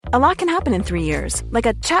A lot can happen in 3 years, like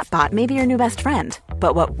a chatbot may be your new best friend.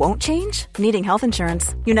 But what won't change? Needing health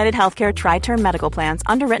insurance. United Healthcare Tri-Term Medical Plans,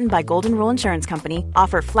 underwritten by Golden Rule Insurance Company,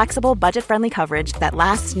 offer flexible, budget-friendly coverage that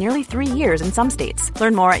lasts nearly 3 years in some states.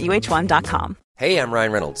 Learn more at uh1.com. Hey, I'm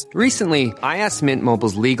Ryan Reynolds. Recently, I asked Mint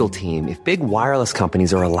Mobile's legal team if big wireless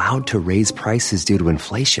companies are allowed to raise prices due to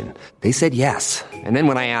inflation. They said yes. And then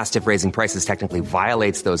when I asked if raising prices technically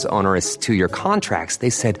violates those onerous 2-year contracts, they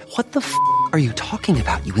said, "What the f*** are you talking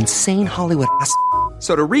about, you insane Hollywood ass?"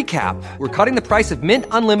 So to recap, we're cutting the price of Mint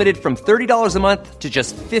Unlimited from $30 a month to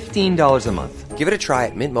just $15 a month. Give it a try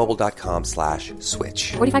at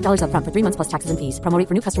mintmobile.com/switch. $45 up front for 3 months plus taxes and fees. Promo rate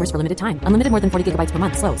for new customers for limited time. Unlimited more than 40 gigabytes per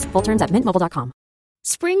month. Slows full terms at mintmobile.com.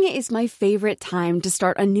 Spring is my favorite time to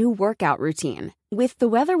start a new workout routine. With the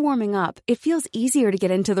weather warming up, it feels easier to get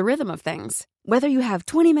into the rhythm of things. Whether you have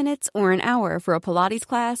 20 minutes or an hour for a Pilates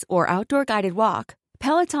class or outdoor guided walk,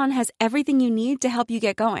 Peloton has everything you need to help you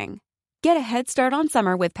get going. Get a head start on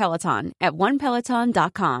summer with Peloton at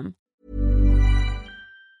onepeloton.com.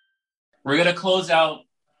 We're going to close out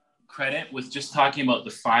credit with just talking about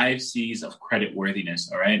the 5 C's of credit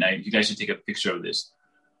worthiness. All right. Now, you guys should take a picture of this.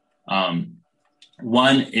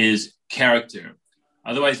 One is character,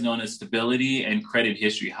 otherwise known as stability and credit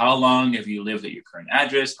history. How long have you lived at your current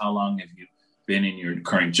address? How long have you been in your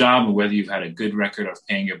current job, or whether you've had a good record of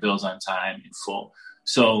paying your bills on time in full?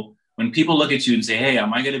 So when people look at you and say, "Hey,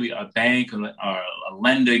 am I going to be a bank or a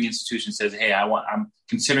lending institution says, hey, I'm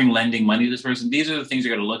considering lending money to this person," these are the things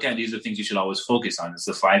you're going to look at. These are the things you should always focus on. It's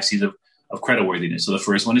the 5 C's of credit worthiness. So the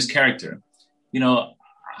first one is character.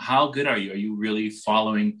 How good are you? Are you really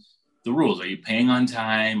following the rules? Are you paying on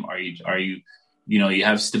time? Are you you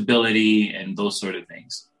have stability and those sort of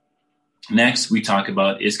things. Next, we talk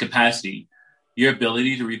about is capacity, your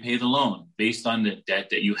ability to repay the loan based on the debt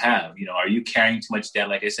that you have. Are you carrying too much debt?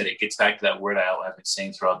 Like I said, it gets back to that word I've been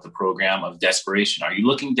saying throughout the program of desperation. Are you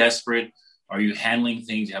looking desperate? Are you handling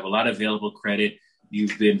things? You have a lot of available credit.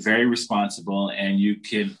 You've been very responsible, and you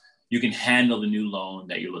can handle the new loan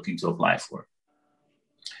that you're looking to apply for.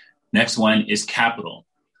 Next one is capital.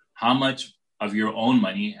 How much of your own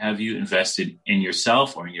money have you invested in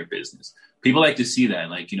yourself or in your business? People like to see that.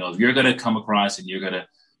 Like, if you're going to come across and you're going to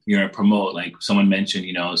promote, like someone mentioned,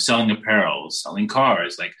 selling apparel, selling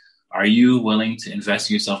cars, like, are you willing to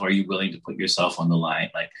invest in yourself? Are you willing to put yourself on the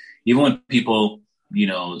line? Like, even when people,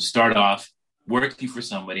 start off working for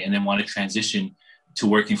somebody and then want to transition to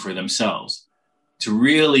working for themselves, to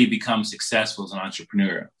really become successful as an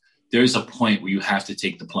entrepreneur, there's a point where you have to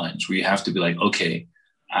take the plunge, where you have to be like, okay,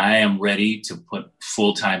 I am ready to put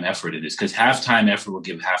full-time effort in this, because half-time effort will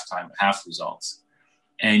give half results.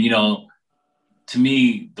 And, to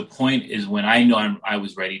me, the point is when I know I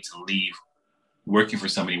was ready to leave working for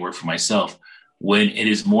somebody, work for myself, when it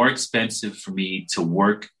is more expensive for me to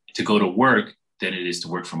go to work than it is to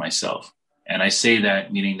work for myself. And I say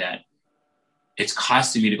that meaning that it's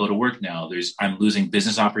costing me to go to work now. I'm losing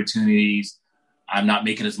business opportunities. I'm not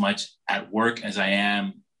making as much at work as I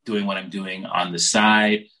am doing what I'm doing on the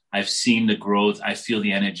side. I've seen the growth. I feel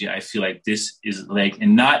the energy. I feel like this is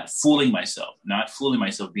and not fooling myself,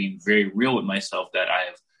 being very real with myself, that I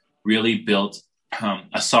have really built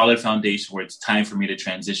a solid foundation where it's time for me to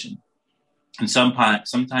transition. And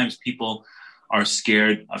sometimes people are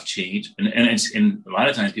scared of change. And a lot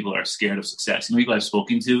of times people are scared of success. People I've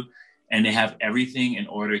spoken to, and they have everything in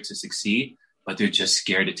order to succeed, but they're just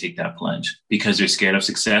scared to take that plunge because they're scared of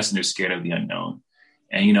success and they're scared of the unknown.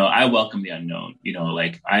 And, I welcome the unknown.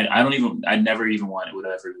 I never even would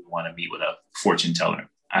ever want to meet with a fortune teller.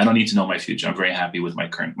 I don't need to know my future. I'm very happy with my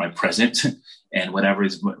present, and whatever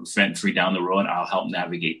is free down the road, I'll help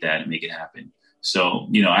navigate that and make it happen. So,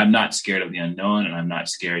 I'm not scared of the unknown, and I'm not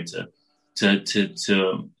scared to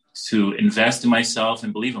invest in myself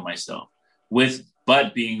and believe in myself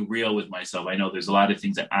but being real with myself. I know there's a lot of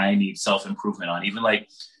things that I need self-improvement on, even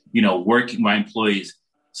working my employees.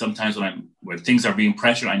 Sometimes when things are being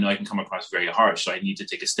pressured, I know I can come across very harsh. So I need to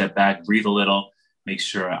take a step back, breathe a little, make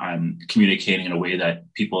sure I'm communicating in a way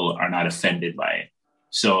that people are not offended by it.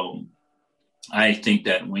 So I think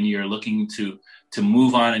that when you're looking to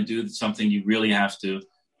move on and do something, you really have to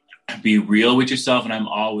be real with yourself. And I'm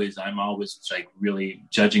always really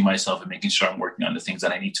judging myself and making sure I'm working on the things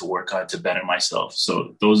that I need to work on to better myself.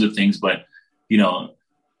 So those are things, but,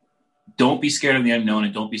 don't be scared of the unknown,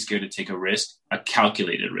 and don't be scared to take a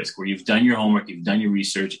calculated risk where you've done your homework, you've done your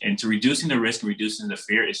research. And to reducing the risk and reducing the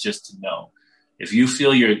fear is just to know. If you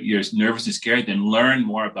feel you're nervous and scared, then learn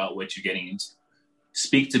more about what you're getting into.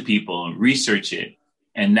 Speak to people, research it,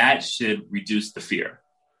 and that should reduce the fear.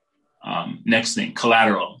 Next thing,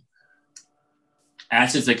 collateral.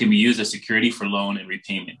 assets that can be used as security for loan and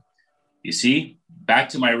repayment. You see, back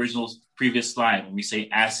to my original previous slide, when we say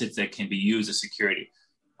assets that can be used as security.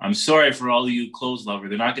 I'm sorry for all of you clothes lovers.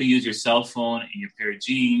 They're not going to use your cell phone and your pair of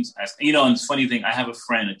jeans. And it's a funny thing. I have a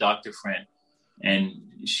friend, a doctor friend, and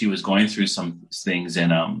she was going through some things,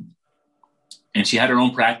 and she had her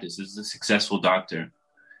own practice. This is a successful doctor,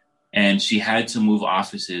 and she had to move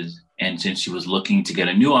offices. And since she was looking to get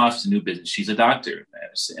a new office, a new business, she's a doctor.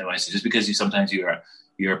 And I said, just because you're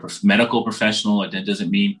a medical professional, that doesn't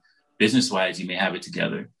mean business-wise you may have it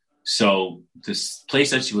together. So this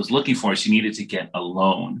place that she was looking for, she needed to get a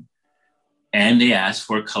loan, and they asked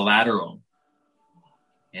for collateral.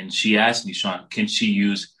 And she asked me, Sean, can she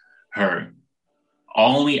use her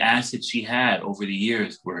only assets she had over the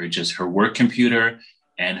years were just her work computer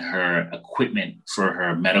and her equipment for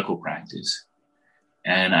her medical practice.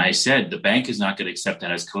 And I said, the bank is not going to accept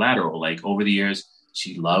that as collateral. Like over the years,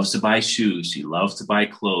 she loves to buy shoes. She loves to buy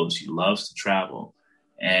clothes. She loves to travel.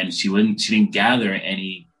 And she didn't gather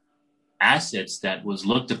any assets that was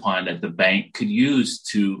looked upon that the bank could use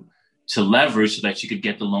to leverage so that she could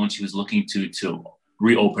get the loan she was looking to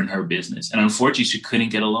reopen her business. And unfortunately, she couldn't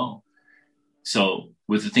get a loan. So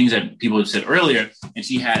with the things that people had said earlier, and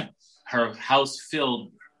she had her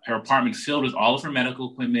apartment filled with all of her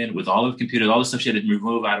medical equipment, with all of the computers, all the stuff she had to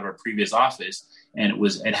remove out of her previous office. And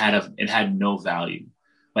it had no value.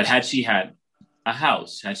 But had she had a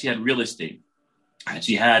house, had she had real estate, had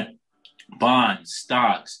she had bonds,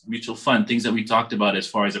 stocks, mutual fund, things that we talked about as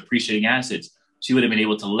far as appreciating assets, she would have been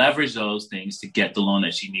able to leverage those things to get the loan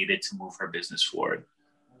that she needed to move her business forward.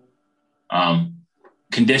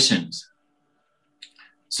 Conditions.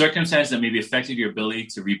 Circumstances that maybe affected your ability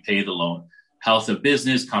to repay the loan. Health of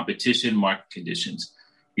business, competition, market conditions.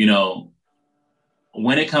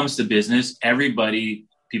 When it comes to business,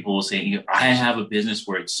 people will say, I have a business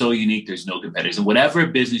where it's so unique, there's no competitors. And whatever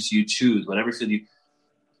business you choose,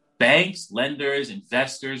 banks, lenders,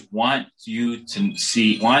 investors want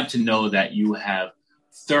to know that you have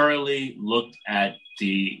thoroughly looked at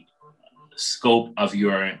the scope of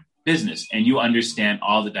your business and you understand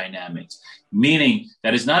all the dynamics. Meaning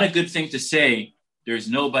that it's not a good thing to say, there's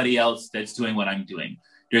nobody else that's doing what I'm doing.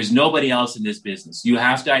 There's nobody else in this business. You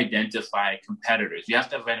have to identify competitors. You have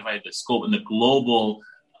to identify the scope and the global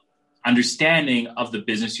understanding of the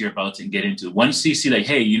business you're about to get into. Once you see like,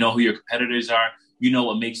 hey, you know who your competitors are, you know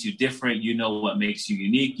what makes you different, you know what makes you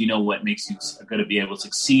unique, you know what makes you going to be able to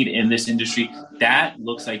succeed in this industry, that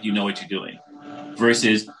looks like you know what you're doing.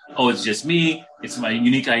 Versus, oh, it's just me, it's my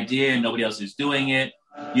unique idea, and nobody else is doing it.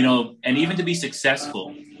 And even to be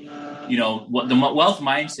successful, what the wealth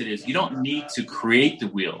mindset is, you don't need to create the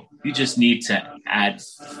wheel. You just need to add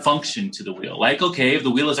function to the wheel. Like, okay, if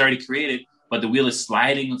the wheel is already created, but the wheel is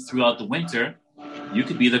sliding throughout the winter, you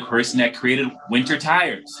could be the person that created winter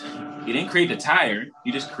tires. You didn't create the tire.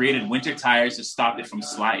 You just created winter tires to stop it from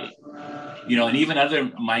sliding. And even other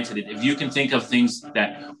mindset, if you can think of things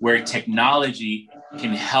where technology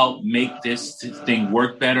can help make this thing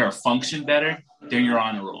work better or function better, then you're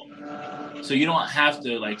on a roll. So you don't have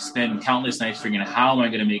to spend countless nights figuring out what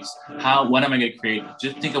am I going to create?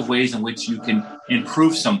 Just think of ways in which you can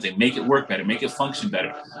improve something, make it work better, make it function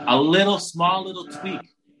better. A small little tweak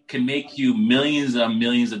can make you millions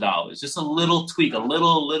of dollars. Just a little tweak,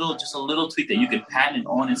 just a little tweak that you can patent and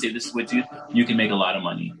own and say, this is what you can make a lot of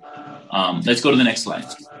money. Let's go to the next slide.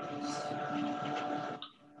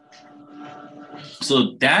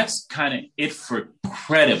 So that's kind of it for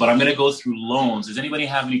credit, but I'm going to go through loans. Does anybody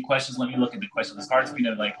have any questions? Let me look at the questions. It's hard for me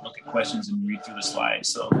to look at questions and read through the slides.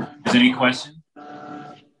 So is there any question?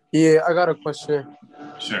 Yeah, I got a question.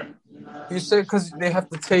 Sure. You said because they have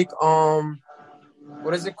to take,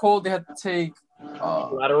 what is it called? They have to take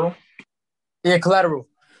collateral. Yeah, collateral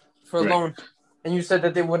for a Right. loan. And you said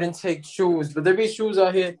that they wouldn't take shoes, but there be shoes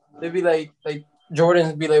out here. They'd be like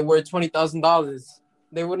Jordans be worth $20,000.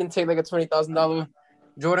 They wouldn't take a $20,000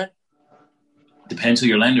 Jordan. Depends who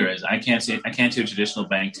your lender is. I can't see a traditional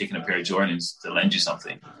bank taking a pair of Jordans to lend you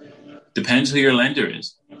something. Depends who your lender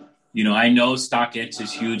is. I know StockX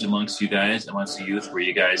is huge amongst you guys, amongst the youth, where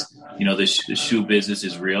you guys, the shoe business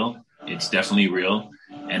is real. It's definitely real.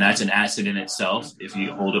 And that's an asset in itself if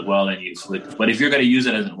you hold it well and you flip. But if you're going to use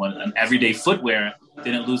it as an everyday footwear,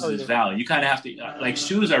 then it loses its value. You kind of have to,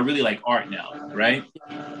 shoes are really like art now, right?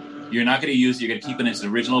 You're not going to use it. You're going to keep it in its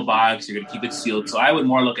original box. You're going to keep it sealed. So I would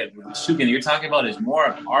more look at the shoe. You're talking about is more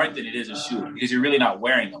of art than it is a shoe because you're really not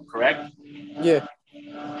wearing them, correct? Yeah.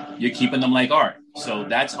 You're keeping them like art. So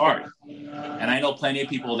that's art. And I know plenty of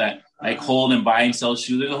people that hold and buy and sell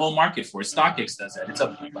shoes. There's a whole market for it. StockX does that.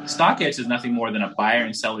 StockX is nothing more than a buyer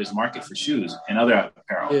and seller's market for shoes and other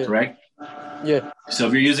apparel, correct? Yeah. So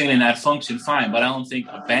if you're using it in that function, fine. But I don't think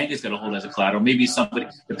a bank is going to hold it as a collateral. Maybe somebody,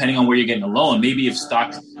 depending on where you're getting a loan, maybe if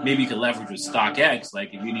maybe you could leverage with StockX,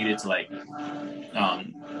 like if you needed to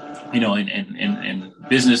in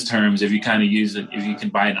business terms, if you kind of use it, if you can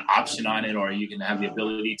buy an option on it, or you can have the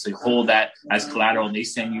ability to hold that as collateral, and they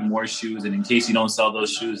send you more shoes, and in case you don't sell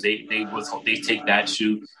those shoes, they take that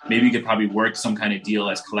shoe. Maybe you could probably work some kind of deal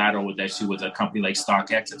as collateral with that shoe with a company like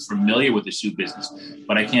StockX that's familiar with the shoe business.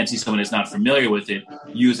 But I can't see someone that's not familiar with it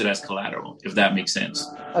use it as collateral, if that makes sense.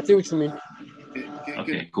 I see what you mean.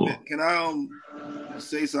 Cool. Can I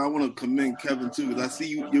say so? I want to commend Kevin too, because I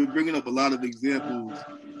see you're bringing up a lot of examples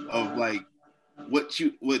of like what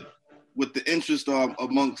the interests are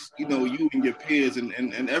amongst you and your peers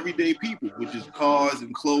and everyday people, which is cars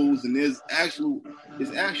and clothes, and there's actual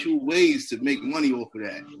ways to make money off of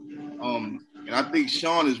that. And I think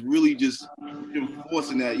Sean is really just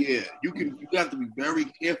enforcing that. Yeah, you have to be very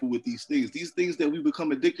careful with these things. These things that we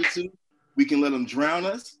become addicted to, we can let them drown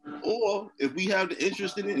us, or if we have the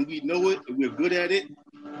interest in it and we know it and we're good at it,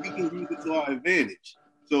 we can use it to our advantage.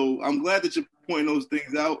 So I'm glad that you're pointing those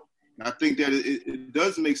things out. And I think that it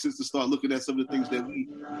does make sense to start looking at some of the things that we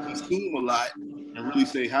consume a lot and really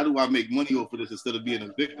say, how do I make money off of this instead of being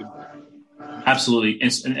a victim? Absolutely.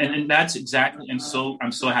 And that's exactly, and so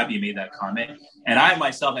I'm so happy you made that comment. And I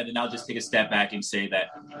myself had to now just take a step back and say that,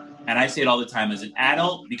 and I say it all the time as an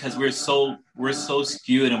adult, because we're so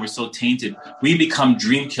skewed and we're so tainted, we become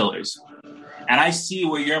dream killers. And I see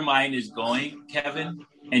where your mind is going, Kevin,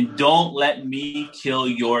 and don't let me kill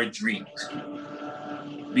your dreams.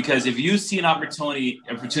 Because if you see an opportunity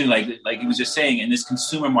like he was just saying in this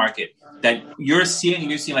consumer market that you're seeing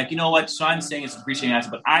like, you know what, Sean's saying it's appreciating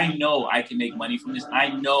asset, but I know I can make money from this. I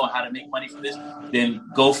know how to make money from this. Then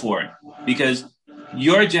go for it. Because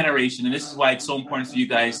your generation, and this is why it's so important for you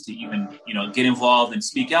guys to even, get involved and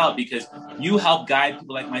speak out, because you help guide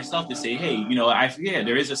people like myself to say, hey, I forget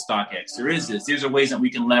there is a StockX, there is this, these are ways that we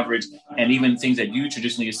can leverage, and even things that you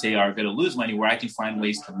traditionally say are going to lose money, where I can find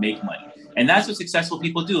ways to make money. And that's what successful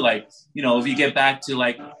people do. Like, if you get back to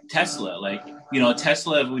like Tesla,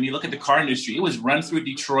 Tesla, when you look at the car industry, it was run through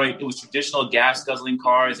Detroit. It was traditional gas guzzling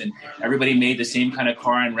cars, and everybody made the same kind of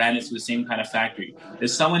car and ran it through the same kind of factory. If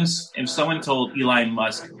someone told Elon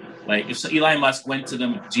Musk, if Elon Musk went to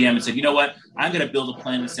them, GM, and said, you know what, I'm going to build a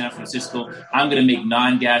plant in San Francisco. I'm going to make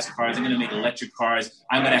non-gas cars. I'm going to make electric cars.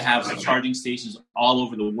 I'm going to have charging stations all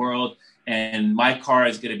over the world. And my car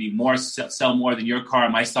is going to sell more than your car.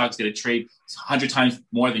 My stock is going to trade 100 times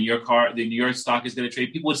more than your stock is going to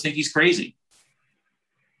trade. People would think he's crazy,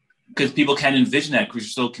 because people can't envision that, because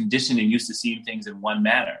you're so conditioned and used to seeing things in one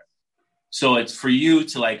manner. So it's for you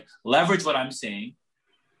to leverage what I'm saying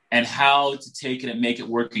and how to take it and make it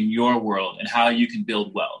work in your world and how you can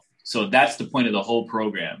build wealth. So that's the point of the whole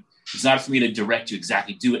program. It's not for me to direct you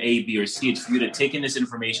exactly, do A, B, or C. It's for you to take in this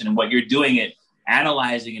information and what you're doing it,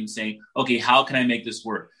 analyzing and saying, okay, how can I make this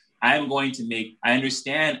work? I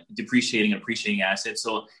understand depreciating and appreciating assets.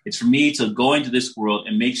 So it's for me to go into this world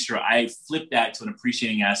and make sure I flip that to an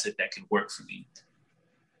appreciating asset that can work for me.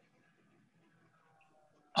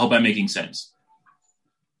 I hope I'm making sense.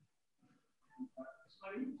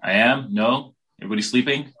 I am? No? Everybody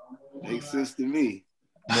sleeping? Makes sense to me.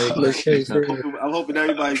 I'm hoping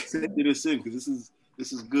everybody's taking this in, because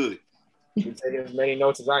this is good. You're taking as many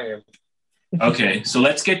notes as I am. Okay, so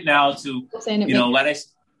let's get now to,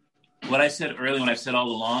 what I said earlier, when I've said all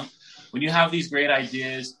along, when you have these great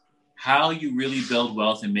ideas, how you really build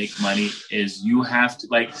wealth and make money is you have to,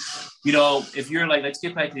 if you're let's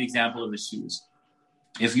get back to the example of the shoes.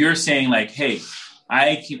 If you're saying hey,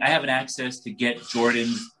 I have an access to get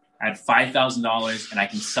Jordans at $5,000 and I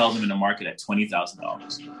can sell them in the market at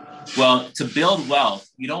 $20,000. Well, to build wealth,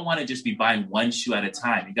 you don't want to just be buying one shoe at a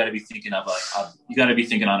time. You got to be thinking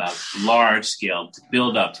on a large scale to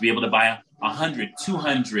build up, to be able to buy 100,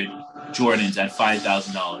 200 Jordans at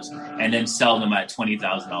 $5,000 and then sell them at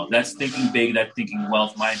 $20,000. That's thinking big, that's thinking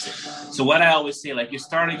wealth mindset. So what I always say, you're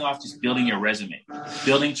starting off just building your resume,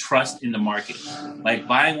 building trust in the market,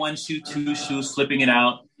 buying one shoe, two shoes, flipping it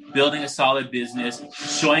out, building a solid business,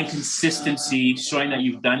 showing consistency, showing that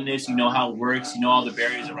you've done this, you know how it works, you know all the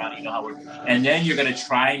barriers around it, you know how it works. And then you're going to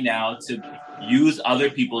try now to use other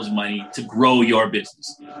people's money to grow your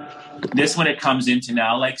business. This when it comes into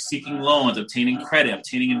now, seeking loans, obtaining credit,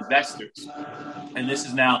 obtaining investors. And this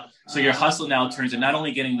is now, so your hustle now turns to not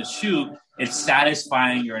only getting the shoe, it's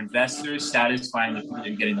satisfying your investors, satisfying the people that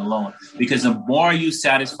are getting the loan. Because the more you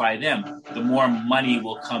satisfy them, the more money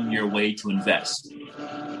will come your way to invest.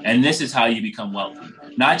 And this is how you become wealthy.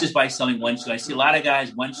 not just by selling one shoe. I see a lot of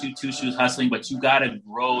guys, one shoe, two shoes hustling, but you got to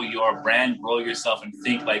grow your brand, grow yourself, and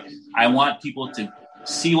think like, I want people to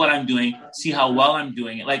see what I'm doing, see how well I'm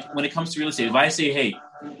doing it. Like when it comes to real estate, if I say, hey,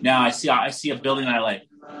 now I see a building that I like,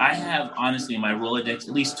 I have, honestly, in my Rolodex,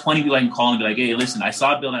 at least 20 people I can call and be like, hey, listen, I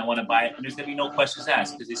saw a building, I want to buy it. And there's going to be no questions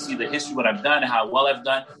asked because they see the history, what I've done, how well I've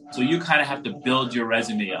done. So you kind of have to build your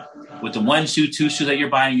resume up. With the one shoe, two shoes that you're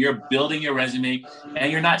buying, you're building your resume,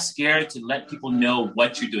 and you're not scared to let people know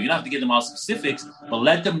what you're doing. You don't have to give them all specifics, but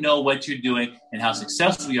let them know what you're doing and how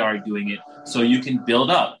successful you are doing it so you can build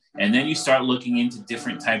up. And then you start looking into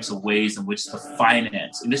different types of ways in which to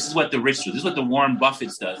finance. And this is what the rich do. This is what the Warren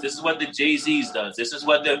Buffetts does. This is what the Jay-Z's does. This is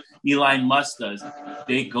what the Elon Musk does.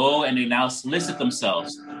 They go and they now solicit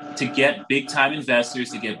themselves to get big-time investors,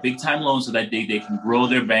 to get big-time loans so that they can grow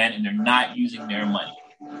their brand and they're not using their money.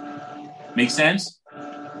 Make sense?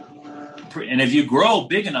 And if you grow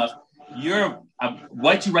big enough,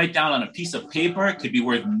 what you write down on a piece of paper could be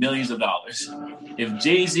worth millions of dollars. If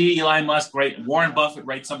Jay-Z, Elon Musk, Warren Buffett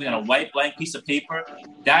writes something on a white blank piece of paper,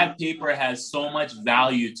 that paper has so much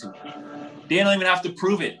value to it. They don't even have to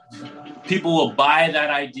prove it. People will buy that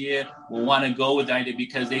idea, will want to go with the idea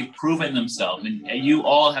because they've proven themselves. And you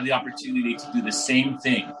all have the opportunity to do the same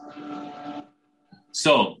thing.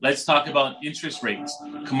 So let's talk about interest rates,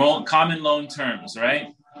 common loan terms,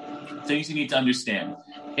 right? Things you need to understand.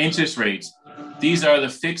 Interest rates. These are the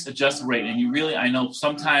fixed adjusted rate. And I know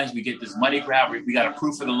sometimes we get this money grab, we got to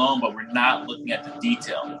prove for the loan, but we're not looking at the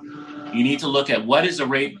detail. You need to look at what is the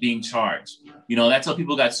rate being charged. That's how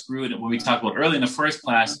people got screwed when we talked about early in the first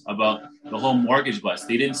class about the whole mortgage bust.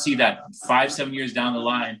 They didn't see that 5-7 years down the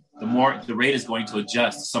line, the rate is going to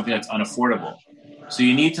adjust to something that's unaffordable. So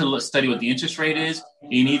you need to study what the interest rate is.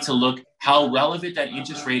 You need to look how relevant that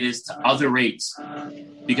interest rate is to other rates.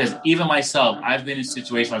 Because even myself, I've been in a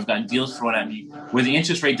situation where I've gotten deals thrown at me where the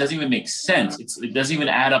interest rate doesn't even make sense. It doesn't even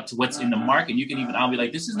add up to what's in the market. I'll be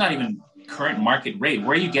like, this is not even current market rate.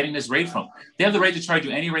 Where are you getting this rate from? They have the right to charge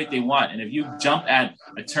you any rate they want. And if you jump at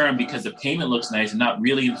a term because the payment looks nice and not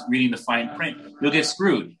really reading the fine print, you'll get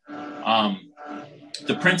screwed.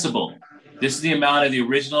 The principal. This is the amount of the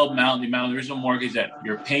original mortgage that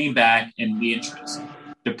you're paying back and the interest.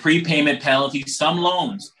 The prepayment penalty, some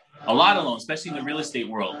loans, a lot of loans, especially in the real estate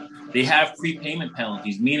world, they have prepayment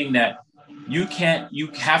penalties, meaning that you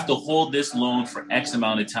have to hold this loan for X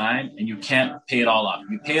amount of time and you can't pay it all off. If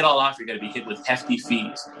you pay it all off, you're going to be hit with hefty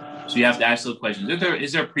fees. So you have to ask those questions.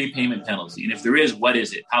 Is there a prepayment penalty? And if there is, what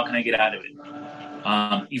is it? How can I get out of it?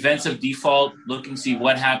 Events of default, see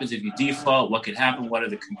what happens if you default, what could happen, what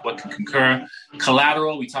can concur.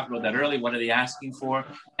 Collateral, we talked about that earlier, what are they asking for?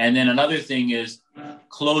 And then another thing is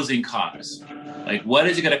closing costs. Like what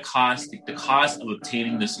is it going to cost, the cost of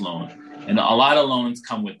obtaining this loan? And a lot of loans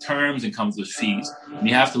come with terms and comes with fees. And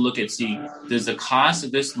you have to look at, does the cost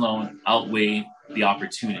of this loan outweigh the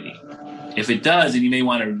opportunity? If it does, then you may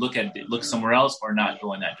want to look somewhere else or not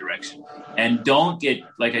go in that direction. And don't get,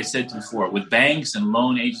 like I said before, with banks and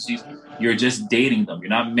loan agencies, you're just dating them. You're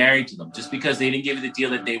not married to them. Just because they didn't give you the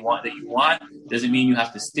deal that you want, doesn't mean you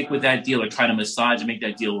have to stick with that deal or try to massage and make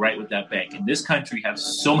that deal right with that bank. In this country, you have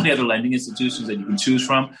so many other lending institutions that you can choose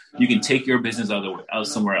from. You can take your business out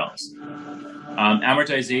somewhere else.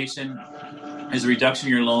 Amortization is a reduction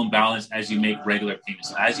in your loan balance as you make regular payments.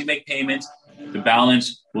 So as you make payments, the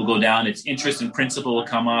balance will go down. Its interest and principal will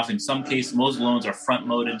come off. In some cases, most loans are front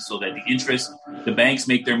loaded so that the banks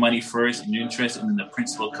make their money first and interest, and then the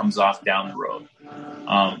principal comes off down the road.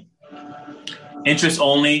 Interest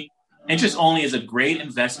only is a great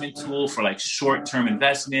investment tool for like short-term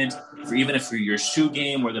investment, for your shoe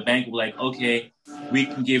game where the bank will be like, okay, we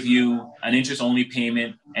can give you an interest only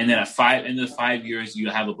payment. And then at end of the 5 years, you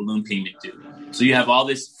have a balloon payment due. So you have all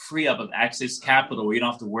this free up of access capital where you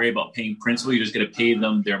don't have to worry about paying principal. You're just going to pay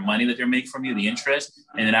them their money that they're making from you, the interest.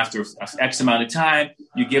 And then after X amount of time,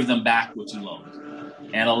 you give them back what you loaned.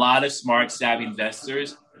 And a lot of smart, savvy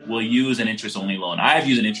investors will use an interest-only loan. I've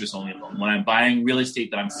used an interest-only loan. When I'm buying real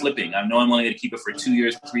estate that I'm flipping, I know I'm only going to keep it for 2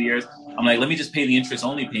 years, 3 years. I'm like, let me just pay the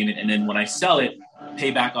interest-only payment. And then when I sell it,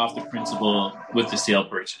 pay back off the principal with the sale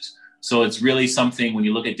purchase. So it's really something, when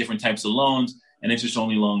you look at different types of loans, an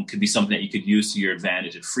interest-only loan could be something that you could use to your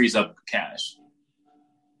advantage. It frees up cash.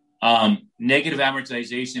 Negative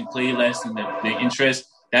amortization, pay less than the interest.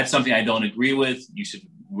 That's something I don't agree with. We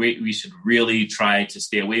should really try to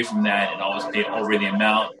stay away from that and always pay over the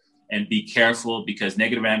amount and be careful, because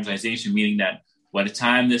negative amortization, meaning that by the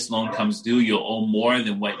time this loan comes due, you'll owe more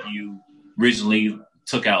than what you originally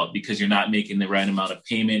took out because you're not making the right amount of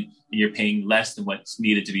payment and you're paying less than what's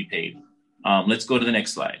needed to be paid. Let's go to the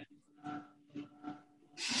next slide.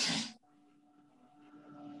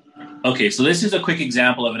 Okay, so this is a quick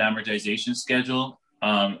example of an amortization schedule.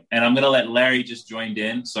 And I'm going to let Larry just join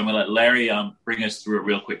in. So I'm going to let Larry bring us through it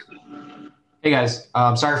real quickly. Hey guys,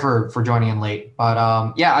 sorry for joining in late,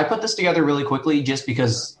 but yeah, I put this together really quickly just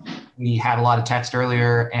because we had a lot of text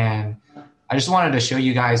earlier, and I just wanted to show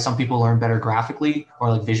you guys. Some people learn better graphically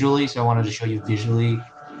or like visually, so I wanted to show you visually,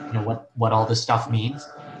 what all this stuff means.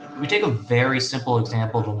 We take a very simple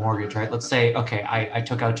example of a mortgage, right? Let's say, okay, I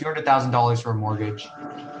took out $200,000 for a mortgage,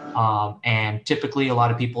 and typically a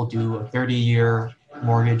lot of people do a 30-year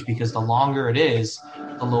mortgage because the longer it is,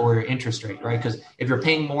 the lower your interest rate, right? Because if you're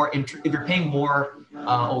paying more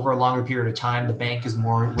over a longer period of time, the bank is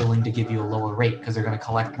more willing to give you a lower rate because they're going to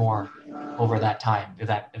collect more over that time, if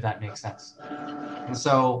that makes sense. And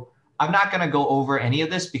so I'm not going to go over any of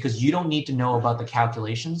this because you don't need to know about the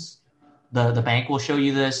calculations. The bank will show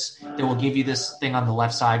you this. They will give you this thing on the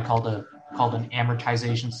left side called an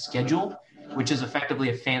amortization schedule, which is effectively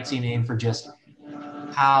a fancy name for just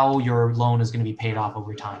how your loan is going to be paid off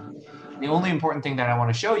over time. The only important thing that I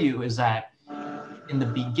want to show you is that in the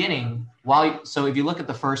beginning, if you look at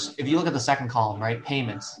the second column, right,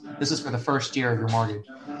 payments, this is for the first year of your mortgage.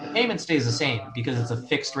 The payment stays the same because it's a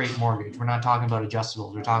fixed rate mortgage. We're not talking about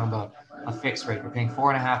adjustables. We're talking about a fixed rate. We're paying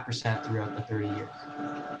 4.5% throughout the 30 years.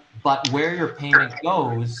 But where your payment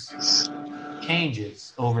goes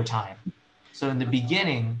changes over time. So in the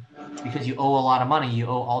beginning, because you owe a lot of money, you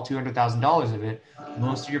owe all $200,000 of it,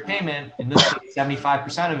 most of your payment, in this case,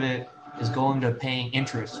 75% of it, is going to paying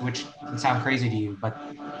interest, which can sound crazy to you, but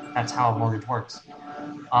that's how a mortgage works.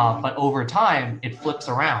 But over time, it flips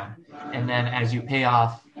around. And then as you pay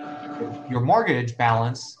off your mortgage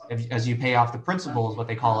balance, as you pay off the principal is what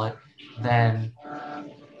they call it, then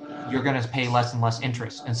you're going to pay less and less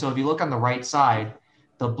interest. And so if you look on the right side,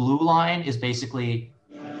 the blue line is basically,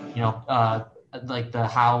 like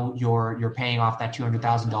how you're paying off that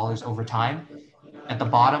 $200,000 over time. At the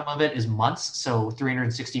bottom of it is months. So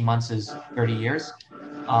 360 months is 30 years.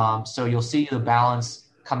 So you'll see the balance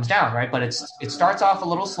comes down, right? But it starts off a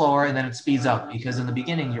little slower and then it speeds up because in the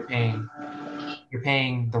beginning you're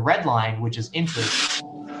paying the red line, which is interest,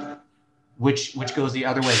 which goes the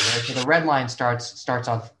other way, right? So the red line starts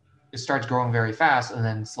growing very fast and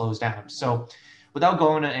then slows down. So without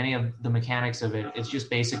going into any of the mechanics of it, it's just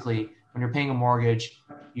basically when you're paying a mortgage,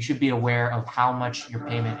 you should be aware of how much your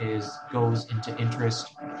payment goes into interest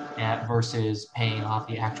versus paying off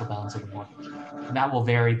the actual balance of the mortgage. And that will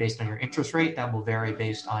vary based on your interest rate. That will vary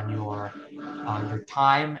based on your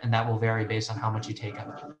time, and that will vary based on how much you take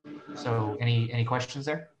out. So any questions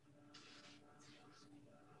there?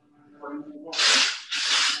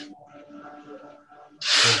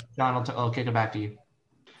 So John, I'll kick it back to you.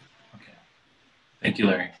 Okay. Thank you,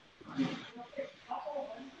 Larry.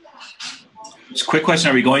 Just a quick question.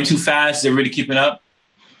 Are we going too fast? Is everybody keeping up?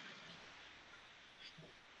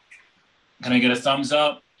 Can I get a thumbs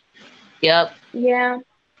up? Yep. Yeah.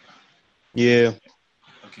 Yeah.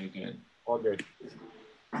 Okay, good. All good.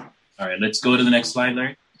 All right, let's go to the next slide,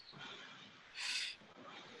 Larry.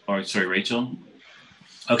 Or sorry, Rachel.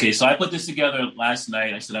 Okay, so I put this together last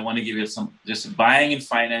night. I said I want to give you some just buying and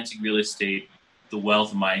financing real estate, the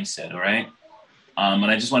wealth mindset, all right? And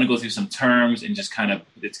I just want to go through some terms and just kind of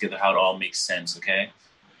put it together how it all makes sense, okay?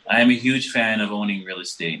 I am a huge fan of owning real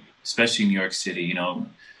estate, especially in New York City. You know,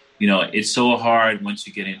 it's so hard once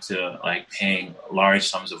you get into like paying large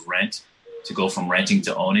sums of rent to go from renting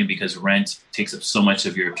to owning because rent takes up so much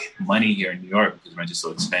of your money here in New York because rent is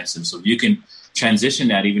so expensive. So if you can transition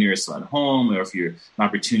that, even if you're still at home or if you're an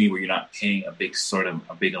opportunity where you're not paying a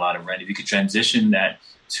lot of rent, if you could transition that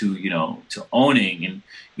to owning and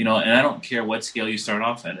I don't care what scale you start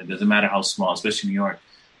off at. It doesn't matter how small, especially in New York,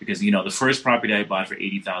 because, the first property I bought for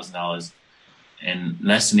 $80,000 in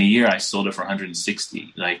less than a year, I sold it for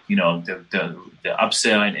 $160,000. Like, the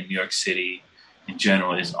upsell in New York City in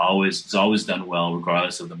general it's always done well,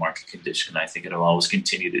 regardless of the market condition. I think it'll always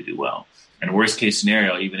continue to do well. And worst case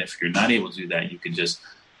scenario, even if you're not able to do that, you can just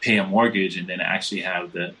pay a mortgage and then actually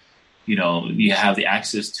have you have the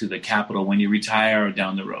access to the capital when you retire or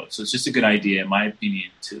down the road. So it's just a good idea, in my opinion,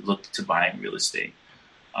 to look to buying real estate.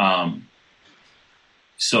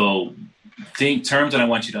 So terms that I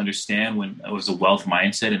want you to understand when it was a wealth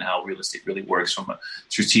mindset and how real estate really works from a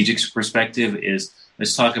strategic perspective is,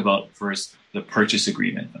 let's talk about first the purchase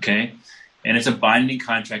agreement, okay? And it's a binding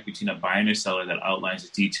contract between a buyer and a seller that outlines the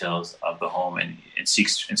details of the home and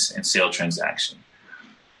seeks and sale transaction.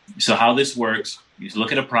 So how this works, you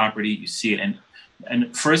look at a property, you see it,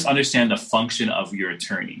 and first understand the function of your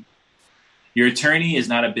attorney. Your attorney is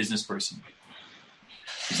not a business person.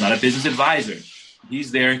 He's not a business advisor.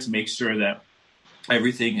 He's there to make sure that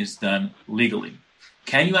everything is done legally.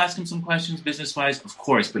 Can you ask them some questions business-wise? Of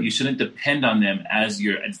course, but you shouldn't depend on them as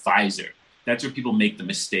your advisor. That's where people make the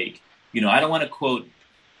mistake. I don't want to quote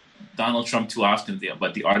Donald Trump too often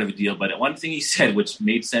about the art of a deal, but one thing he said, which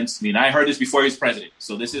made sense to me, and I heard this before he was president.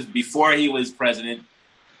 So this is before he was president.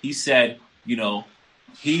 He said,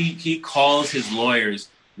 he calls his lawyers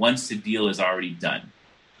once the deal is already done.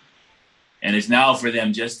 And it's now for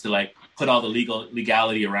them just to put all the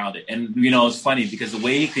legality around it. And, it's funny because the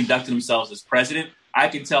way he conducted himself as president, I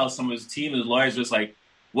can tell some of his team, his lawyers, was like,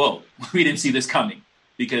 whoa, we didn't see this coming.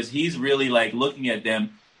 Because he's really looking at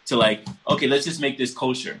them to okay, let's just make this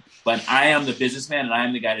kosher. But I am the businessman and I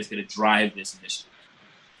am the guy that's going to drive this initiative.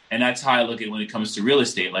 And that's how I look at it when it comes to real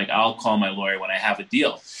estate. I'll call my lawyer when I have a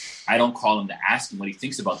deal. I don't call him to ask him what he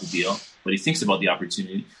thinks about the deal, what he thinks about the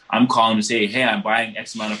opportunity. I'm calling him to say, hey, I'm buying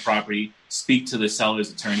X amount of property. Speak to the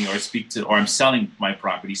seller's attorney or I'm selling my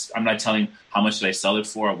property. I'm not telling how much should I sell it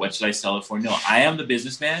for or what should I sell it for. No, I am the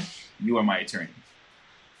businessman. You are my attorney.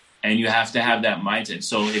 And you have to have that mindset.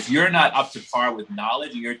 So if you're not up to par with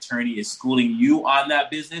knowledge and your attorney is schooling you on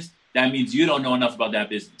that business, that means you don't know enough about that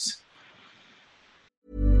business.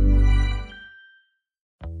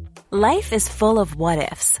 Life is full of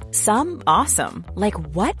what-ifs. Some awesome, like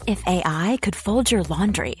what if AI could fold your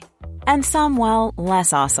laundry? And some, well,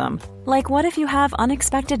 less awesome, like what if you have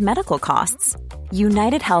unexpected medical costs?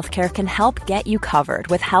 United Healthcare can help get you covered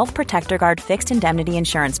with Health Protector Guard fixed indemnity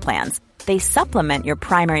insurance plans. They supplement your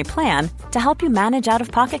primary plan to help you manage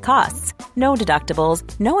out-of-pocket costs. No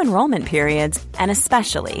deductibles, no enrollment periods, and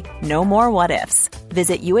especially no more what-ifs.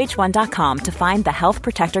 Visit UH1.com to find the Health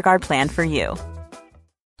Protector Guard plan for you.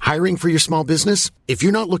 Hiring for your small business? If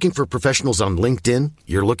you're not looking for professionals on LinkedIn,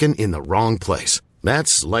 you're looking in the wrong place.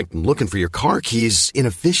 That's like looking for your car keys in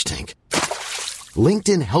a fish tank.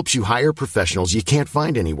 LinkedIn helps you hire professionals you can't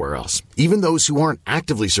find anywhere else, even those who aren't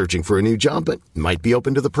actively searching for a new job but might be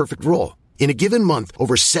open to the perfect role. In a given month,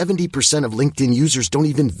 over 70% of LinkedIn users don't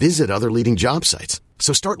even visit other leading job sites.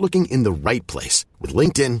 So start looking in the right place. With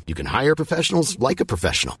LinkedIn, you can hire professionals like a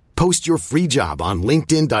professional. Post your free job on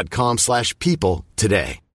linkedin.com/people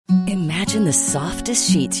today. Imagine the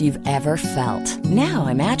softest sheets you've ever felt. Now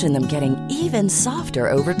imagine them getting even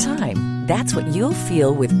softer over time. That's what you'll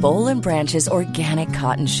feel with Boll & Branch's organic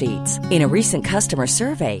cotton sheets. In a recent customer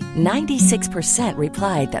survey, 96%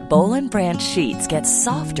 replied that Boll & Branch sheets get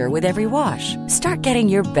softer with every wash. Start getting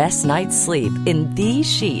your best night's sleep in these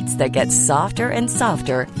sheets that get softer and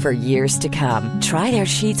softer for years to come. Try their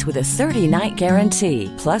sheets with a 30-night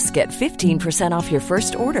guarantee. Plus, get 15% off your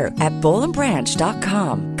first order at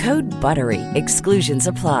bollandbranch.com. Code BUTTERY. Exclusions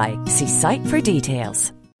apply. See site for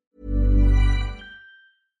details.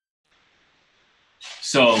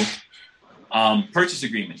 So, purchase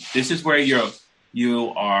agreement. This is where you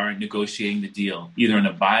are negotiating the deal, either on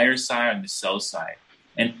the buyer side or on the sell side.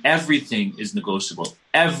 And everything is negotiable.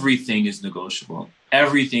 Everything is negotiable.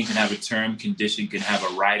 Everything can have a term, condition, can have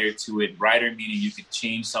a rider to it. Rider meaning you can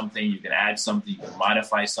change something, you can add something, you can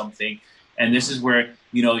modify something. And this is where,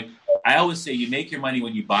 I always say you make your money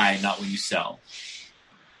when you buy, not when you sell.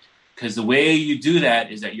 Because the way you do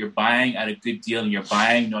that is that you're buying at a good deal and you're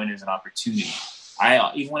buying knowing there's an opportunity.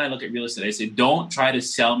 Even when I look at real estate, I say, don't try to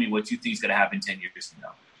sell me what you think is going to happen 10 years from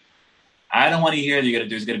now. I don't want to hear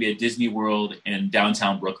there's going to be a Disney World in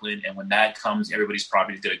downtown Brooklyn. And when that comes, everybody's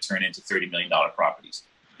property is going to turn into $30 million properties.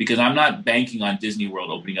 Because I'm not banking on Disney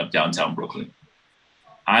World opening up downtown Brooklyn.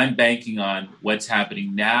 I'm banking on what's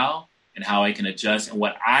happening now and how I can adjust and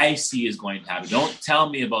what I see is going to happen. Don't tell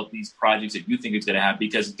me about these projects that you think is going to happen.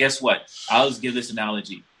 Because guess what? I'll just give this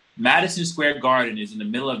analogy. Madison Square Garden is in the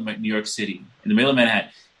middle of New York City, in the middle of Manhattan.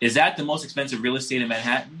 Is that the most expensive real estate in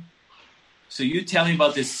Manhattan? So you tell me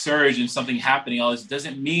about this surge and something happening, all this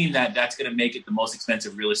doesn't mean that that's going to make it the most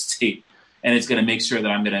expensive real estate and it's going to make sure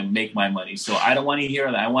that I'm going to make my money. So I don't want to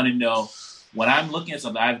hear that. I want to know when I'm looking at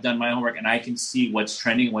something, I've done my homework and I can see what's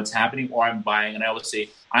trending, what's happening, or I'm buying. And I would say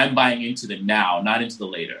I'm buying into the now, not into the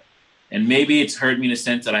later. And maybe it's hurt me in a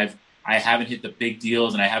sense that I haven't hit the big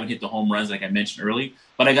deals and I haven't hit the home runs like I mentioned early,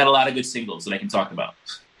 but I got a lot of good singles that I can talk about.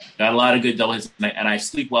 Got a lot of good double hits and I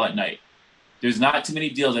sleep well at night. There's not too many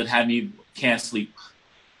deals that have me can't sleep.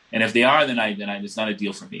 And if they are, then it's not a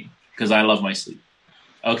deal for me because I love my sleep.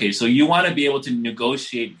 Okay, so you want to be able to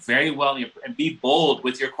negotiate very well and be bold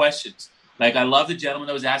with your questions. Like I love the gentleman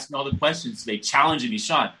that was asking all the questions. They challenging me,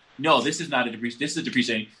 Sean. No, this is not a depreciation. This is a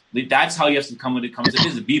depreciating. That's how you have to come when it comes to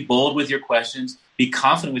business. Be bold with your questions. Be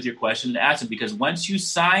confident with your questions and ask them. Because once you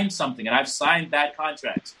sign something, and I've signed bad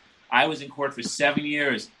contracts. I was in court for 7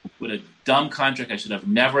 years with a dumb contract I should have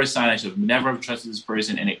never signed. I should have never trusted this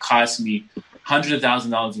person. And it cost me hundreds of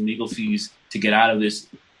thousands of dollars in legal fees to get out of this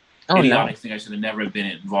idiotic thing I should have never been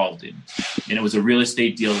involved in. And it was a real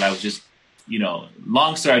estate deal that I was just,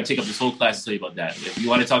 long story, I'd take up this whole class to tell you about that. If you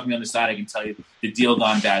want to talk to me on the side, I can tell you the deal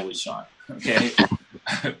gone bad with Sean. Okay.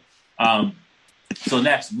 So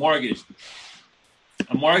next, mortgage.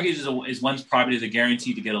 A mortgage is one's property is a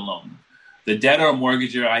guarantee to get a loan. The debtor or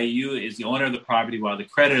mortgager, i.e. you, is the owner of the property, while the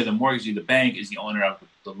creditor, the mortgagee, the bank, is the owner of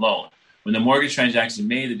the loan. When the mortgage transaction is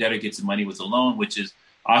made, the debtor gets the money with the loan, which is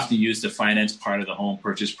often used to finance part of the home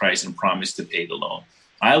purchase price and promise to pay the loan.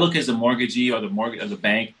 I look as the mortgagee or the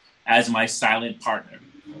bank as my silent partner.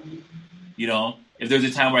 If there's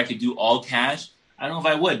a time where I could do all cash, I don't know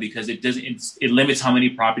if I would, because it limits how many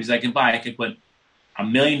properties I can buy. I could put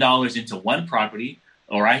 $1 million into one property,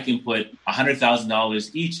 or I can put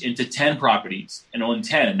 $100,000 each into 10 properties and own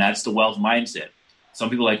 10, and that's the wealth mindset. Some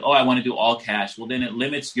people are like, I want to do all cash. Well, then it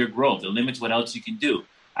limits your growth. It limits what else you can do.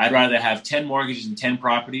 I'd rather have 10 mortgages and 10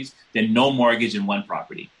 properties than no mortgage in one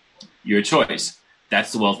property. Your choice.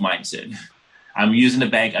 That's the wealth mindset. I'm using the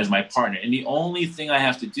bank as my partner. And the only thing I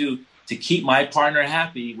have to do to keep my partner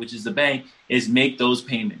happy, which is the bank, is make those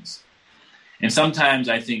payments. And sometimes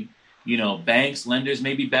I think, banks, lenders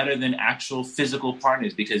may be better than actual physical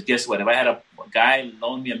partners, because guess what? If I had a guy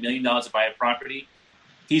loan me $1 million to buy a property,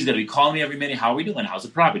 he's going to be calling me every minute. How are we doing? How's the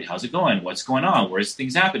property? How's it going? What's going on? Where's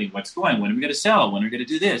things happening? What's going? When are we going to sell? When are we going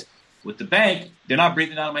to do this? With the bank, they're not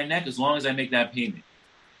breathing down my neck as long as I make that payment.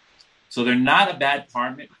 So they're not a bad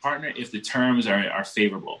partner if the terms are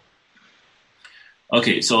favorable.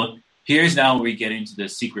 Okay, so here's now where we get into the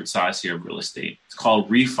secret sauce here of real estate. It's called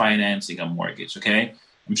refinancing a mortgage, okay?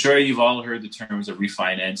 I'm sure you've all heard the terms of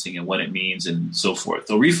refinancing and what it means and so forth.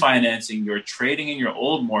 So refinancing, you're trading in your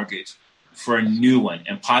old mortgage for a new one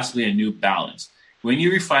and possibly a new balance. When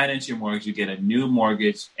you refinance your mortgage, you get a new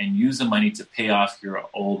mortgage and use the money to pay off your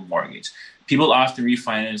old mortgage. People often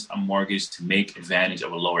refinance a mortgage to make advantage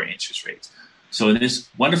of a lower interest rate. So in this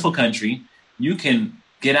wonderful country, you can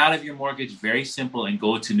get out of your mortgage very simple and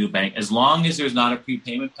go to a new bank. As long as there's not a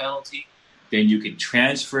prepayment penalty, then you can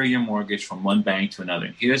transfer your mortgage from one bank to another.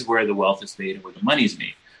 And here's where the wealth is made and where the money is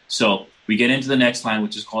made. So we get into the next line,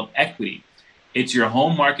 which is called equity. It's your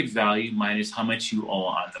home market value minus how much you owe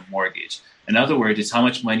on the mortgage. In other words, it's how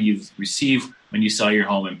much money you've received when you sell your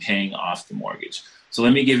home and paying off the mortgage. So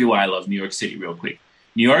let me give you why I love New York City real quick.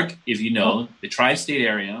 New York, if you know, the tri-state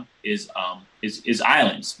area is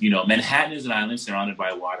islands. Manhattan is an island surrounded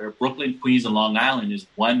by water. Brooklyn, Queens, and Long Island is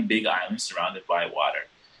one big island surrounded by water.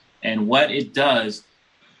 And what it does,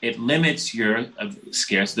 it limits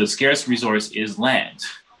the scarce resource is land,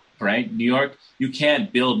 right? New York, you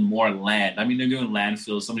can't build more land. I mean, they're doing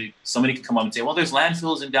landfills. Somebody could come up and say, well, there's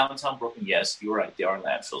landfills in downtown Brooklyn. Yes, you're right. There are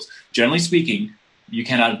landfills. Generally speaking, you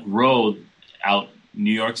cannot grow out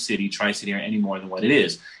New York City, tri-city area any more than what it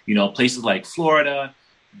is. Places like Florida,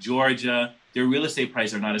 Georgia, their real estate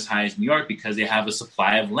prices are not as high as New York because they have a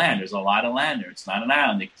supply of land. There's a lot of land there. It's not an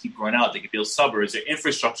island. They can keep growing out. They can build suburbs. Their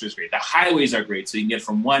infrastructure is great. The highways are great. So you can get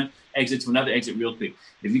from one exit to another exit real quick.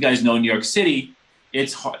 If you guys know New York City,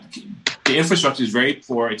 it's hard. The infrastructure is very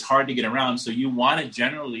poor. It's hard to get around. So you want to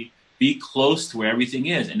generally be close to where everything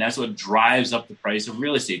is. And that's what drives up the price of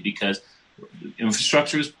real estate, because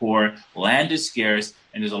infrastructure is poor, land is scarce,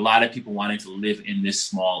 and there's a lot of people wanting to live in this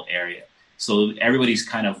small area. So everybody's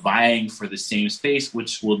kind of vying for the same space,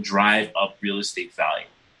 which will drive up real estate value.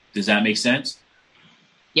 Does that make sense?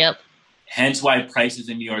 Yep. Hence why prices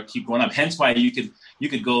in New York keep going up. Hence why you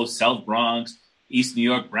could go South Bronx, East New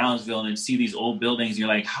York, Brownsville, and see these old buildings. And you're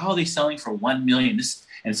like, how are they selling for $1 million?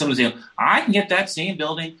 And someone's saying, I can get that same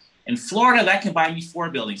building in Florida. That can buy me 4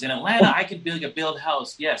 buildings. In Atlanta, I can build a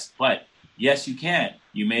house. Yes, but yes, you can.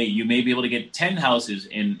 You may be able to get 10 houses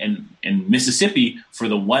in Mississippi for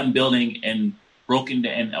the one building and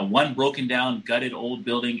one broken down, gutted old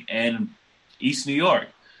building in East New York.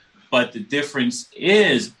 But the difference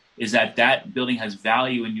is that building has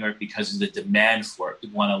value in New York because of the demand for it.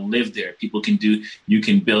 People want to live there. You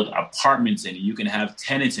can build apartments in it. You can have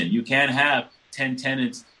tenants in it. You can't have 10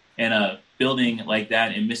 tenants in a building like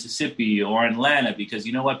that in Mississippi or in Atlanta, because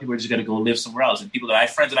you know what? People are just going to go live somewhere else. And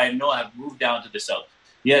friends that I know have moved down to the South.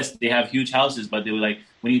 Yes, they have huge houses, but they were like,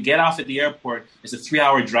 when you get off at the airport, it's a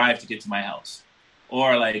 3-hour drive to get to my house.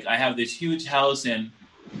 Or like, I have this huge house and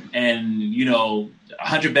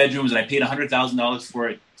 100 bedrooms, and I paid $100,000 for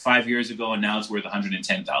it 5 years ago, and now it's worth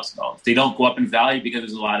 $110,000. They don't go up in value because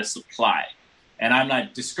there's a lot of supply. And I'm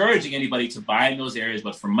not discouraging anybody to buy in those areas,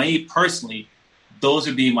 but for me personally, those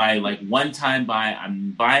would be my one-time buy.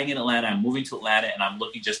 I'm buying in Atlanta. I'm moving to Atlanta, and I'm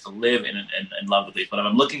looking just to live and love the place. But if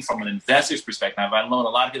I'm looking from an investor's perspective, I know a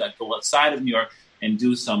lot of people that go outside of New York and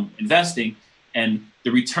do some investing. And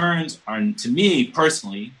the returns are, to me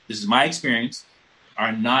personally, this is my experience,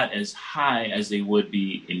 are not as high as they would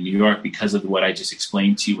be in New York because of what I just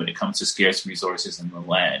explained to you when it comes to scarce resources and the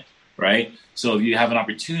land, right? So if you have an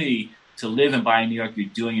opportunity to live and buy in New York, you're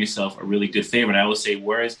doing yourself a really good favor. And I will say,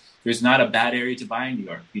 whereas there's not a bad area to buy in New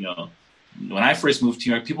York. You know, when I first moved to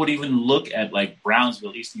New York, people would even look at like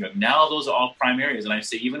Brownsville, East New York. Now those are all prime areas. And I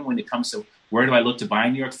say, even when it comes to where do I look to buy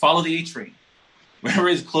in New York, follow the A train. Wherever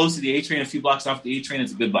is close to the A train, a few blocks off the A train,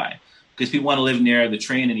 it's a good buy. Because people want to live near the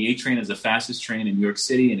train, and the A train is the fastest train in New York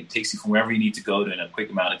City, and it takes you from wherever you need to go to in a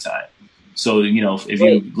quick amount of time. So, you know, if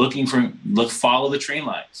you're looking for, follow the train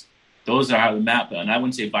lines. Those are how the map, and I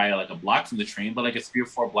wouldn't say buy like a block from the train, but like a 3 or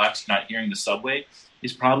 4 blocks you're not hearing the subway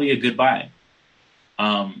is probably a good buy.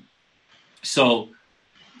 So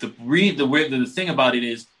the thing about it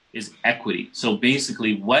is equity. So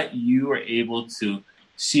basically what you are able to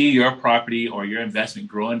see your property or your investment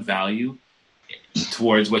grow in value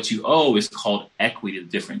towards what you owe is called equity, the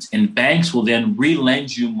difference. And banks will then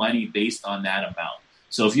re-lend you money based on that amount.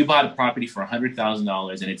 So if you bought a property for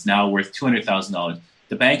 $100,000 and it's now worth $200,000,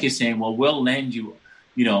 the bank is saying, well, we'll lend you,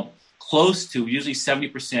 you know, close to usually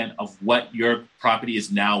 70% of what your property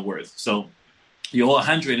is now worth. So you owe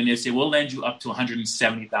 100 and they say, we'll lend you up to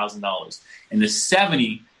 $170,000. And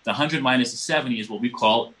the 100 minus the 70 is what we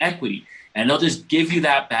call equity. And they'll just give you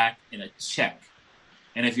that back in a check.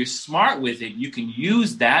 And if you're smart with it, you can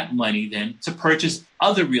use that money then to purchase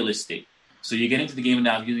other real estate. So you get into the game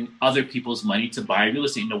now of using other people's money to buy real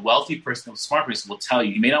estate. And a wealthy person, a smart person will tell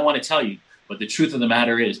you, he may not want to tell you, but the truth of the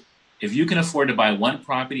matter is, if you can afford to buy one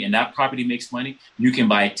property and that property makes money, you can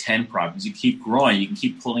buy 10 properties. You keep growing. You can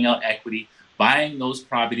keep pulling out equity, buying those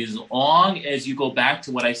properties, as long as you go back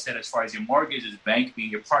to what I said as far as your mortgage, as bank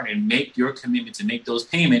being your partner, and make your commitment to make those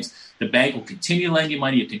payments. The bank will continue to lend you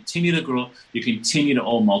money. You continue to grow. You continue to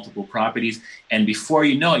own multiple properties. And before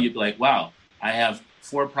you know it, you'll be like, wow, I have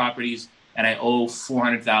 4 properties and I owe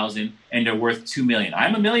 $400,000 and they're worth $2 million.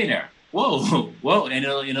 I'm a millionaire. Whoa. And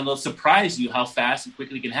it'll surprise you how fast and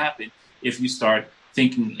quickly it can happen if you start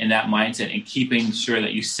thinking in that mindset and keeping sure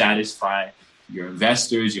that you satisfy your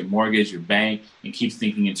investors, your mortgage, your bank, and keep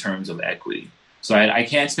thinking in terms of equity. So I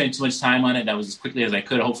can't spend too much time on it. That was as quickly as I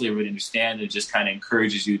could. Hopefully everybody understands. It just kind of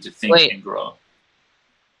encourages you to think and grow.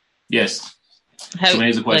 Yes. Somebody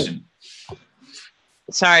has a question.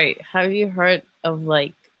 Have you heard of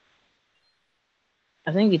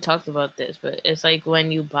I think you talked about this, but it's like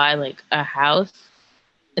when you buy like a house,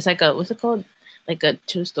 it's like what's it called? Like a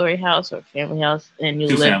 2-story house or a family house, and you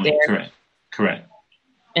live there. Correct.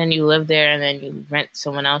 And you live there, and then you rent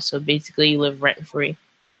someone else. So basically, you live rent free.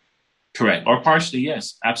 Correct, or partially,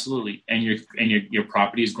 yes, absolutely. And your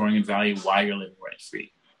property is growing in value while you're living rent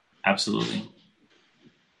free. Absolutely.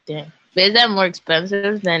 Damn. But is that more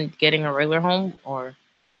expensive than getting a regular home, or?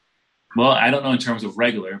 Well, I don't know in terms of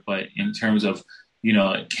regular, but in terms of,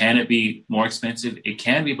 can it be more expensive? It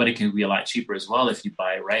can be, but it can be a lot cheaper as well if you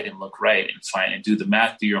buy right and look right and find and do the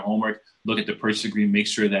math, do your homework, look at the purchase agreement, make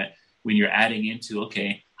sure that when you're adding into,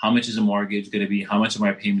 okay, how much is a mortgage going to be? How much of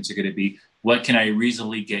my payments are going to be? What can I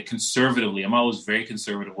reasonably get conservatively? I'm always very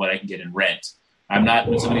conservative what I can get in rent. I'm not,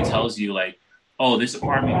 when somebody tells you like, oh, this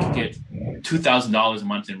apartment can get $2,000 a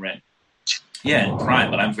month in rent. Yeah, in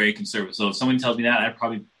prime, but I'm very conservative. So if someone tells me that, I'd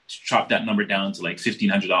probably chop that number down to like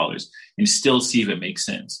 $1,500 and still see if it makes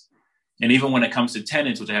sense. And even when it comes to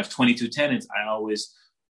tenants, which I have 22 tenants, I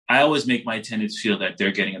always make my tenants feel that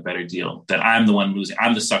they're getting a better deal, that I'm the one losing.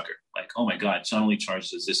 I'm the sucker. Like, oh my God, Sean only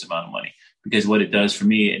charges this amount of money. Because what it does for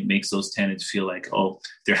me, it makes those tenants feel like, oh,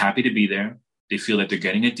 they're happy to be there. They feel that they're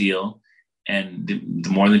getting a deal. And the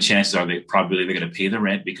more the chances are they're going to pay the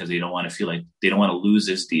rent because they don't want to feel like they don't want to lose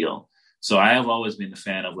this deal. So I have always been a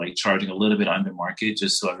fan of like charging a little bit under market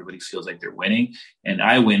just so everybody feels like they're winning. And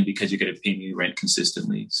I win because you're going to pay me rent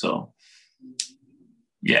consistently. So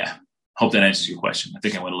yeah, hope that answers your question. I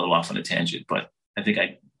think I went a little off on a tangent, but I think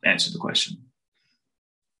I answered the question.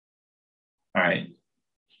 All right.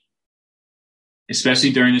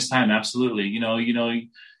 Especially during this time, absolutely.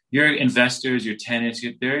 Your investors, your tenants,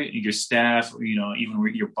 your staff,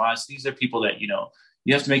 even your boss. These are people that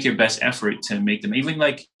you have to make your best effort to make them. Even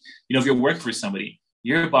like if you're working for somebody,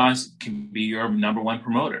 your boss can be your number one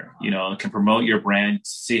promoter. Can promote your brand,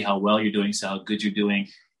 say how well you're doing, say how good you're doing,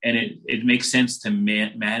 and it makes sense to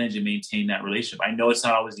manage and maintain that relationship. I know it's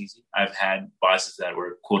not always easy. I've had bosses that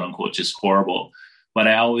were quote unquote just horrible, but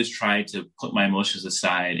I always try to put my emotions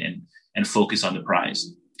aside and focus on the prize.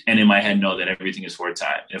 And in my head, know that everything is for a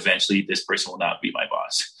time. Eventually, this person will not be my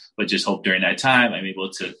boss, but just hope during that time, I'm able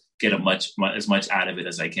to get as much out of it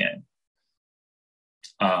as I can.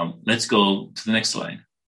 Let's go to the next slide.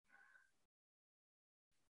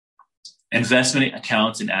 investment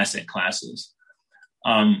accounts and asset classes.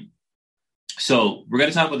 So we're going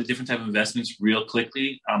to talk about the different type of investments real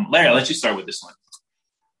quickly. Larry, I'll let you start with this one.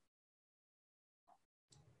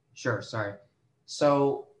 Sure. Sorry.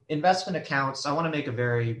 So investment accounts, I want to make a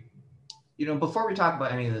very, before we talk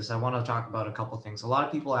about any of this, I want to talk about a couple of things. A lot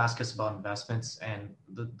of people ask us about investments, and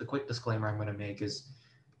the quick disclaimer I'm going to make is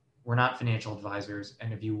we're not financial advisors.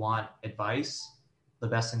 And if you want advice, the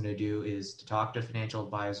best thing to do is to talk to a financial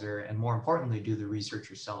advisor, and more importantly, do the research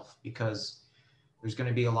yourself, because there's going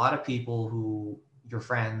to be a lot of people who, your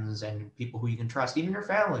friends and people who you can trust, even your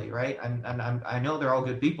family, right? And I know they're all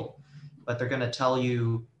good people, but they're going to tell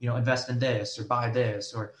you, invest in this or buy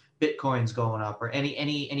this or Bitcoin's going up or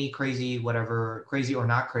any crazy, whatever, crazy or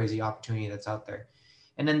not crazy opportunity that's out there.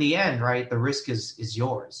 And in the end, right, the risk is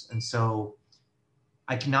yours. And so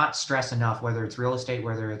I cannot stress enough, whether it's real estate,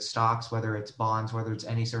 whether it's stocks, whether it's bonds, whether it's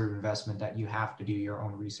any sort of investment, that you have to do your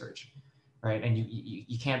own research, right? And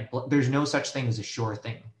you can't, there's no such thing as a sure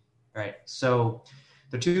thing, right? So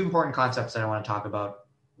the two important concepts that I want to talk about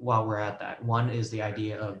while we're at that. One is the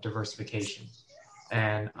idea of diversification.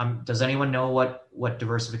 And does anyone know what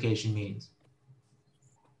diversification means?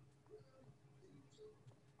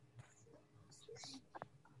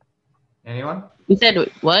 Anyone? You said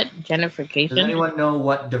what? Gentrification? Does anyone know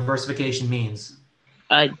what diversification means?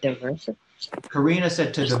 Diversify. Karina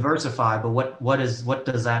said to diversify, but what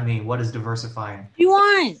does that mean? What is diversifying? You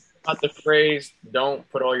want? Not the phrase, don't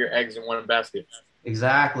put all your eggs in one basket.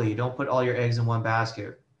 Exactly. Don't put all your eggs in one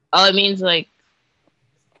basket. Oh, it means like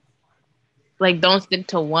don't stick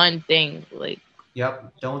to one thing.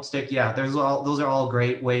 Yep. Don't stick. Yeah. Those are all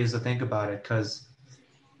great ways to think about it, because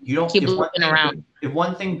you don't keep looking around. If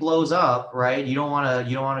one thing blows up, right, you don't want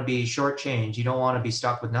to be shortchanged. You don't want to be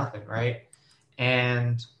stuck with nothing, right?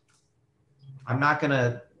 And I'm not going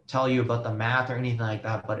to tell you about the math or anything like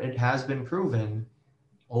that, but it has been proven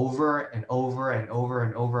over and over and over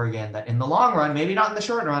and over again that in the long run, maybe not in the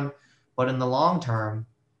short run, but in the long term,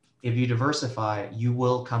 if you diversify, you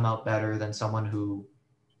will come out better than someone who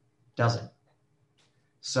doesn't.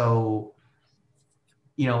 So,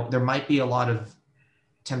 there might be a lot of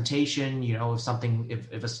temptation,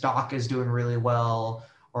 if a stock is doing really well,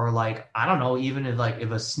 or I don't know, even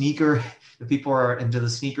if people are into the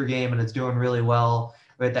sneaker game and it's doing really well,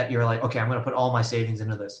 right, that you're like, okay, I'm going to put all my savings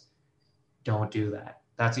into this. Don't do that.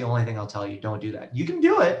 That's the only thing I'll tell you. Don't do that. You can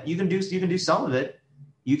do it. You can do some of it.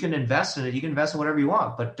 You can invest in it. You can invest in whatever you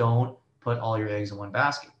want, but don't put all your eggs in one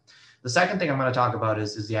basket. The second thing I'm going to talk about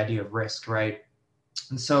is the idea of risk, right?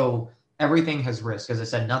 And so everything has risk. As I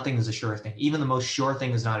said, nothing is a sure thing. Even the most sure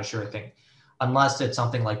thing is not a sure thing, unless it's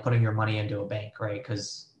something like putting your money into a bank, right?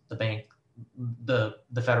 Because the bank, the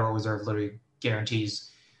Federal Reserve literally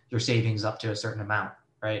guarantees your savings up to a certain amount,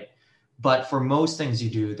 right? But for most things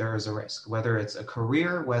you do, there is a risk, whether it's a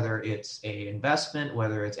career, whether it's a investment,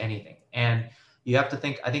 whether it's anything. And you have to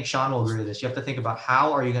think, I think Sean will agree with this, you have to think about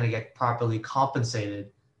how are you going to get properly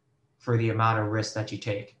compensated for the amount of risk that you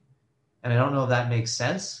take. And I don't know if that makes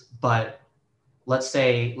sense, but let's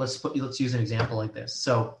use an example like this.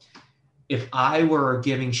 So if I were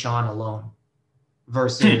giving Sean a loan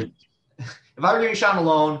versus if I were giving Sean a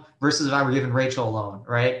loan versus if I were giving Rachel a loan,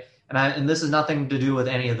 right? And this has nothing to do with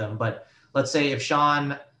any of them, but let's say if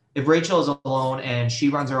Rachel is alone and she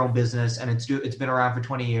runs her own business and it's been around for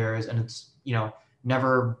 20 years and it's,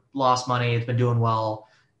 never lost money, it's been doing well,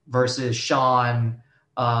 versus Sean,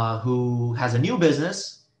 who has a new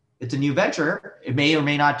business, it's a new venture, it may or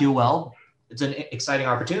may not do well, it's an exciting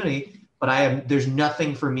opportunity, but there's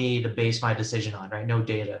nothing for me to base my decision on, right? No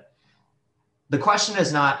data. The question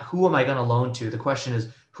is not who am I going to loan to? The question is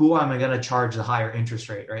who am I going to charge the higher interest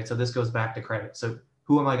rate, right? So this goes back to credit. So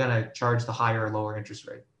who am I going to charge the higher or lower interest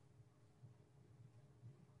rate?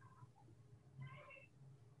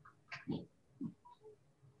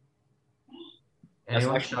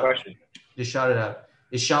 Anyone? That's the question. Just shout it out.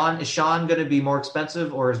 Is Sean going to be more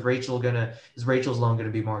expensive, or is Rachel's loan going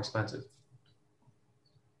to be more expensive?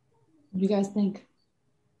 What do you guys think?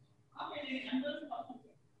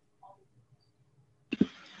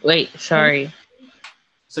 Wait, sorry.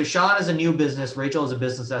 So Sean is a new business. Rachel is a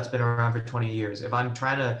business that's been around for 20 years. If I'm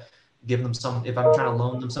trying to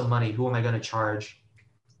loan them some money, who am I going to charge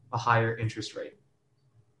a higher interest rate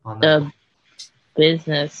on that? The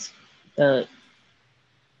business.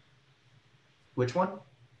 Which one?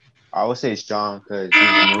 I would say Sean because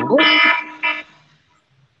he's new.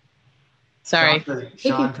 Sorry.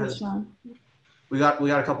 Sean. We got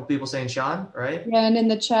a couple people saying Sean, right? Yeah, and in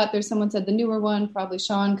the chat, there's someone said the newer one, probably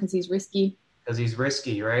Sean because he's risky. Because he's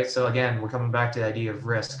risky, right? So again, we're coming back to the idea of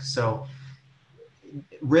risk. So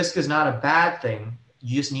risk is not a bad thing.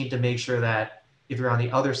 you just need to make sure that if you're on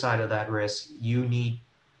the other side of that risk, you need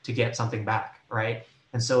to get something back, right?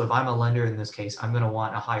 And so if I'm a lender in this case, I'm going to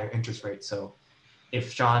want a higher interest rate. So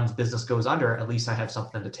if Sean's business goes under, at least I have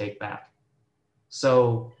something to take back.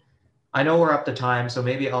 So I know we're up to time, so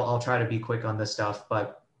maybe I'll try to be quick on this stuff,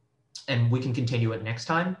 and we can continue it next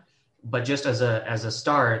time. But just as a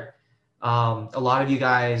start, a lot of you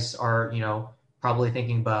guys are, probably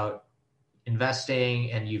thinking about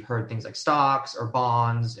investing, and you've heard things like stocks or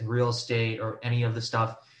bonds and real estate or any of the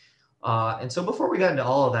stuff. And so before we get into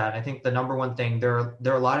all of that, I think the number one thing, there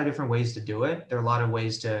are a lot of different ways to do it. There are a lot of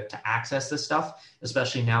ways to access this stuff,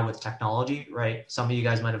 especially now with technology, right? Some of you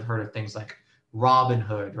guys might have heard of things like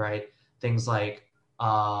Robinhood, right? Things like,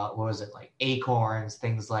 like Acorns,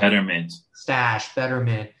 things like Betterment, Stash,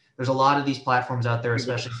 Betterment. There's a lot of these platforms out there,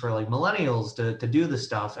 especially for like millennials to do this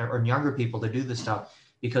stuff, or younger people to do this stuff,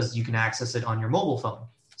 because you can access it on your mobile phone.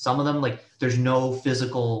 Some of them, like, there's no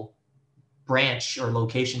physical branch or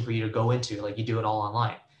location for you to go into, like you do it all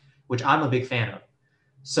online, which I'm a big fan of.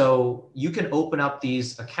 So you can open up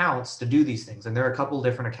these accounts to do these things. And there are a couple of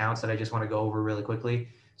different accounts that I just want to go over really quickly.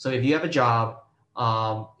 So if you have a job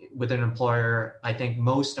with an employer, I think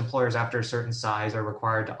most employers after a certain size are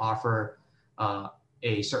required to offer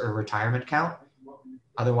a certain retirement account,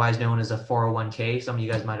 otherwise known as a 401k. Some of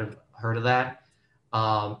you guys might have heard of that.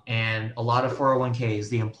 And a lot of 401ks,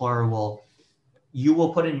 the employer you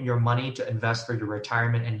will put in your money to invest for your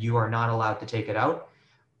retirement, and you are not allowed to take it out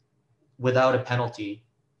without a penalty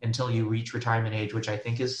until you reach retirement age, which I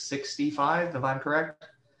think is 65, if I'm correct.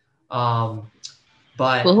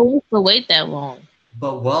 But who wants to wait that long?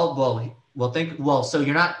 But so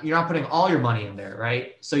you're not putting all your money in there,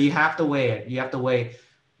 right? So you have to weigh it. You have to weigh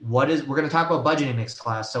we're going to talk about budgeting next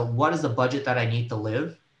class. So what is the budget that I need to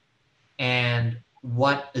live, and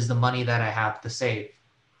what is the money that I have to save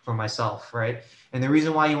for myself, right? And the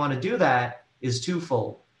reason why you want to do that is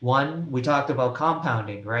twofold. One, we talked about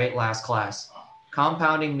compounding, right? Last class.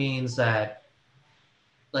 Compounding means that,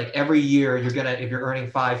 like, every year if you're earning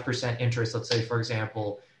 5% interest, let's say, for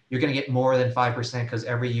example, you're going to get more than 5% because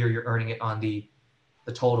every year you're earning it on the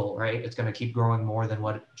total, right? It's going to keep growing more than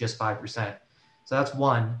what just 5%. So that's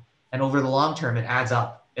one. And over the long term, it adds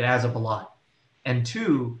up. It adds up a lot. And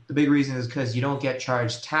two, the big reason is because you don't get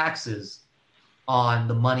charged taxes on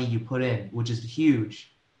the money you put in, which is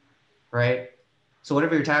huge, right? So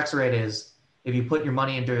whatever your tax rate is, if you put your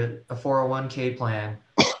money into a 401k plan,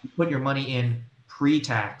 you put your money in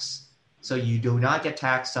pre-tax. So you do not get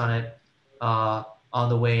taxed on it on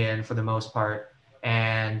the way in for the most part.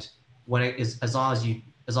 And when it is, as long as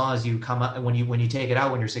you come up, when you take it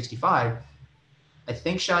out when you're 65, I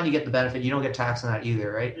think, Sean, you get the benefit. You don't get taxed on that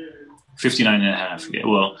either, right? 59.5. Yeah.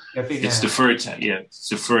 Well, it's deferred tax. Yeah, it's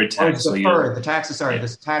deferred tax. Oh, it's deferred. The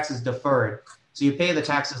tax is deferred. So you pay the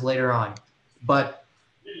taxes later on. But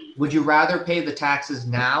would you rather pay the taxes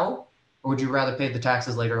now, or would you rather pay the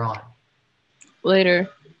taxes later on? Later.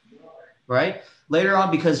 Right? Later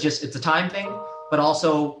on, because it's a time thing, but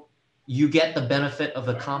also you get the benefit of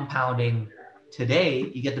the compounding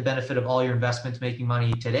today. You get the benefit of all your investments making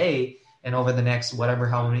money today and over the next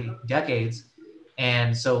how many decades.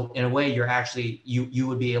 And so in a way, you're actually, you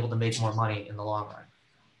would be able to make more money in the long run.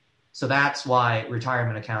 So that's why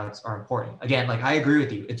retirement accounts are important. Again, like, I agree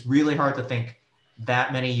with you. It's really hard to think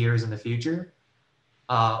that many years in the future.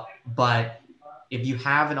 But if you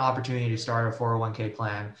have an opportunity to start a 401k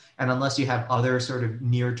plan, and unless you have other sort of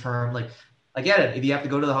near term, like, I get it. If you have to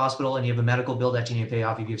go to the hospital and you have a medical bill that you need to pay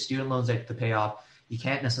off, if you have student loans that you have to pay off, you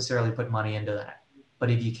can't necessarily put money into that.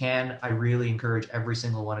 But if you can, I really encourage every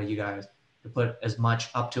single one of you guys to put as much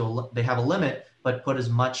up to, they have a limit, but put as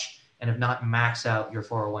much, and if not, max out your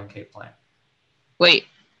 401k plan. Wait,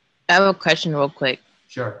 I have a question real quick.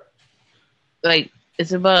 Sure. Like,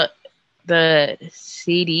 it's about the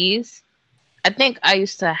CDs. I think I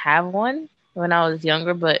used to have one when I was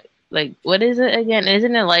younger, but, like, what is it again?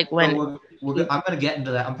 Isn't it like when... I'm going to get into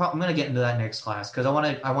that. I'm going to get into that next class, because I want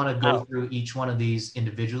to go through each one of these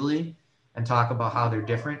individually and talk about how they're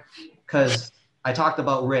different. Because I talked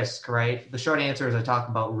about risk, right? The short answer is I talked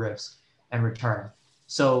about risk and return.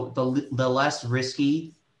 So the less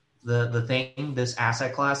risky this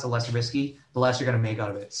asset class, the less risky, the less you're going to make out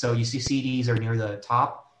of it. So you see CDs are near the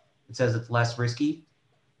top. It says it's less risky.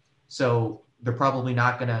 So they're probably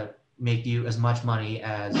not going to make you as much money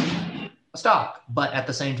as a stock. But at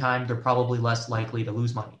the same time, they're probably less likely to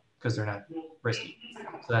lose money because they're not risky.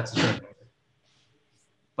 So that's the short answer.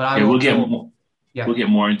 But we'll get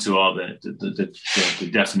more into all the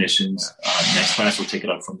definitions. Next class, we'll take it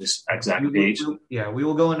up from this exact page. We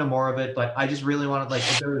will go into more of it, but I just really wanted, like,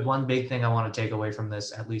 if there was one big thing I want to take away from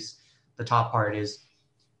this, at least the top part, is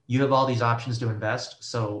you have all these options to invest,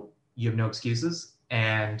 so you have no excuses.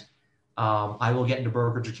 And I will get into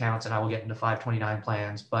brokerage accounts and I will get into 529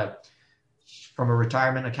 plans. But from a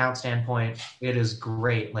retirement account standpoint, it is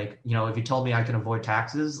great. Like, you know, if you told me I can avoid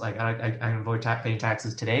taxes, like I can avoid paying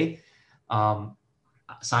taxes today,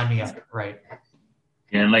 sign me up, right?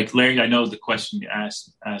 Yeah, and like Larry, I know the question you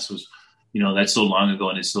asked was, you know, that's so long ago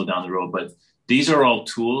and it's still down the road, but these are all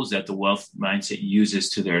tools that the wealth mindset uses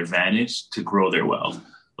to their advantage to grow their wealth.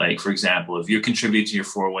 Like, for example, if you're contributing to your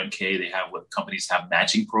 401k, they have what companies have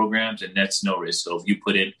matching programs, and that's no risk. So if you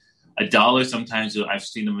put in $1, sometimes I've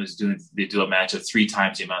seen them they do a match of 3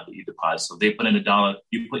 times the amount that you deposit. So they put in $1,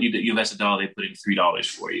 you invest $1, they put in $3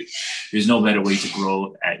 for you. There's no better way to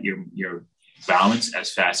grow at your balance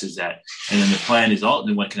as fast as that. And then the plan is all,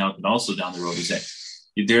 and what can happen also down the road is that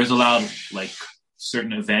there's allowed like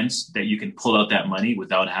certain events that you can pull out that money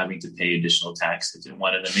without having to pay additional taxes. And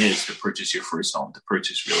one of them is to purchase your first home, to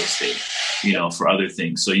purchase real estate, you know, for other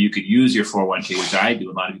things. So you could use your 401k, which I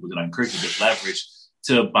do, a lot of people do, I encourage you to leverage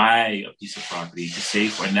to buy a piece of property, to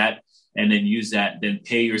save for that, and then use that, then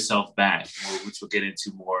pay yourself back, which we'll get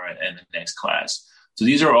into more in the next class. So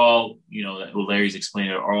these are all, you know, what Larry's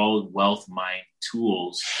explaining, are all wealth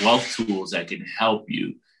tools that can help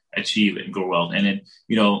you achieve and grow wealth. And then,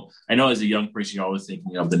 you know, I know as a young person, you're always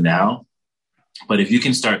thinking of the now, but if you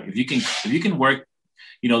can work,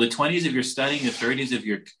 you know, the 20s if you're studying, the 30s if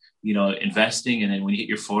you're, you know, investing, and then when you hit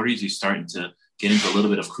your 40s, you're starting to get into a little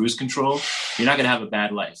bit of cruise control, you're not going to have a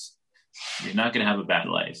bad life.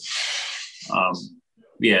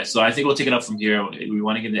 Yeah, so I think we'll take it up from here. We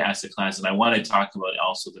want to get into asset class, and I want to talk about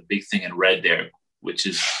also the big thing in red there, which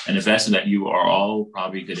is an investment that you are all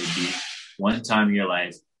probably going to be one time in your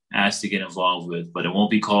life asked to get involved with, but it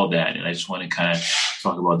won't be called that. And I just want to kind of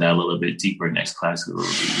talk about that a little bit deeper next class. We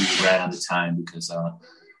ran out of time because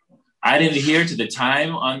I didn't adhere to the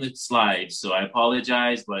time on the slide, so I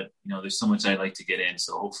apologize. But you know, there's so much I'd like to get in,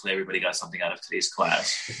 so hopefully everybody got something out of today's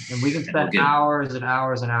class. And we can spend hours and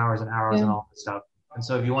hours and hours and hours on all this stuff. And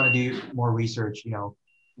so if you want to do more research, you know,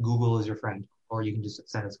 Google is your friend, or you can just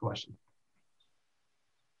send us a question.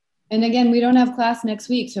 And again, we don't have class next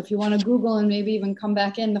week. So if you want to Google and maybe even come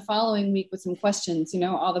back in the following week with some questions, you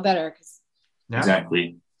know, all the better. Yeah.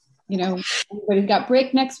 Exactly. You know, everybody's got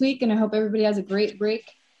break next week, and I hope everybody has a great break.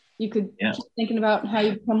 You could keep thinking about how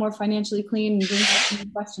you become more financially clean and bring back some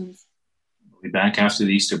questions. We'll be back after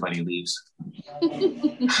the Easter Bunny leaves.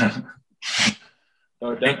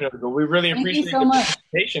 No, definitely. But we really appreciate the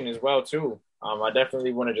participation as well, too. I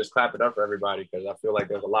definitely want to just clap it up for everybody, because I feel like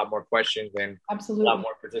there's a lot more questions and a lot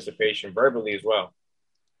more participation verbally as well.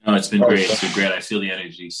 No, it's been great. It's been great. I feel the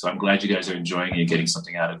energy. So I'm glad you guys are enjoying it and getting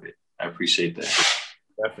something out of it. I appreciate that.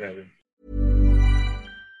 Definitely.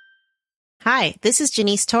 Hi, this is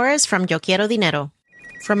Janice Torres from Yo Quiero Dinero.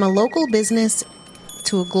 From a local business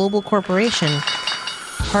to a global corporation,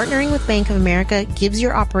 partnering with Bank of America gives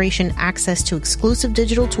your operation access to exclusive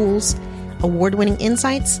digital tools, award-winning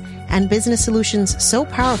insights, and business solutions so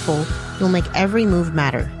powerful, you'll make every move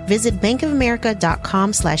matter. Visit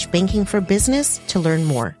bankofamerica.com/banking for business to learn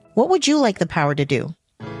more. What would you like the power to do?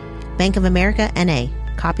 Bank of America, N.A.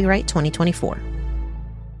 Copyright 2024.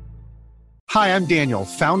 Hi, I'm Daniel,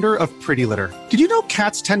 founder of Pretty Litter. Did you know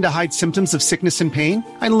cats tend to hide symptoms of sickness and pain?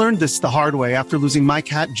 I learned this the hard way after losing my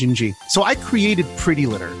cat, Gingy. So I created Pretty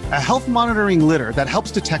Litter, a health monitoring litter that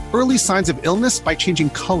helps detect early signs of illness by changing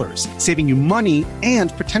colors, saving you money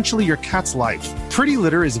and potentially your cat's life. Pretty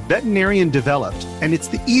Litter is veterinarian developed, and it's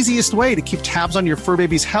the easiest way to keep tabs on your fur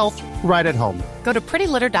baby's health right at home. Go to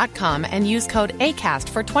prettylitter.com and use code ACAST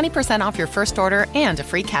for 20% off your first order and a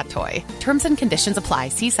free cat toy. Terms and conditions apply.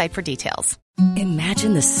 See site for details.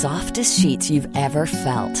 Imagine the softest sheets you've ever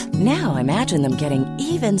felt. Now imagine them getting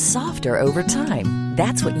even softer over time.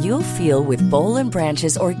 That's what you'll feel with Boll &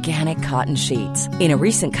 Branch's organic cotton sheets. In a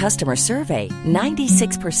recent customer survey,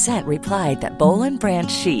 96% replied that Boll &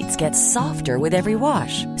 Branch sheets get softer with every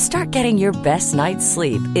wash. Start getting your best night's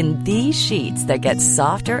sleep in these sheets that get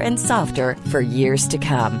softer and softer for years to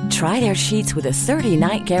come. Try their sheets with a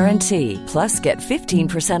 30-night guarantee. Plus, get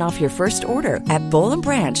 15% off your first order at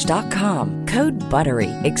bollandbranch.com. Code BUTTERY.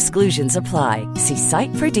 Exclusions apply. See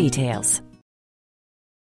site for details.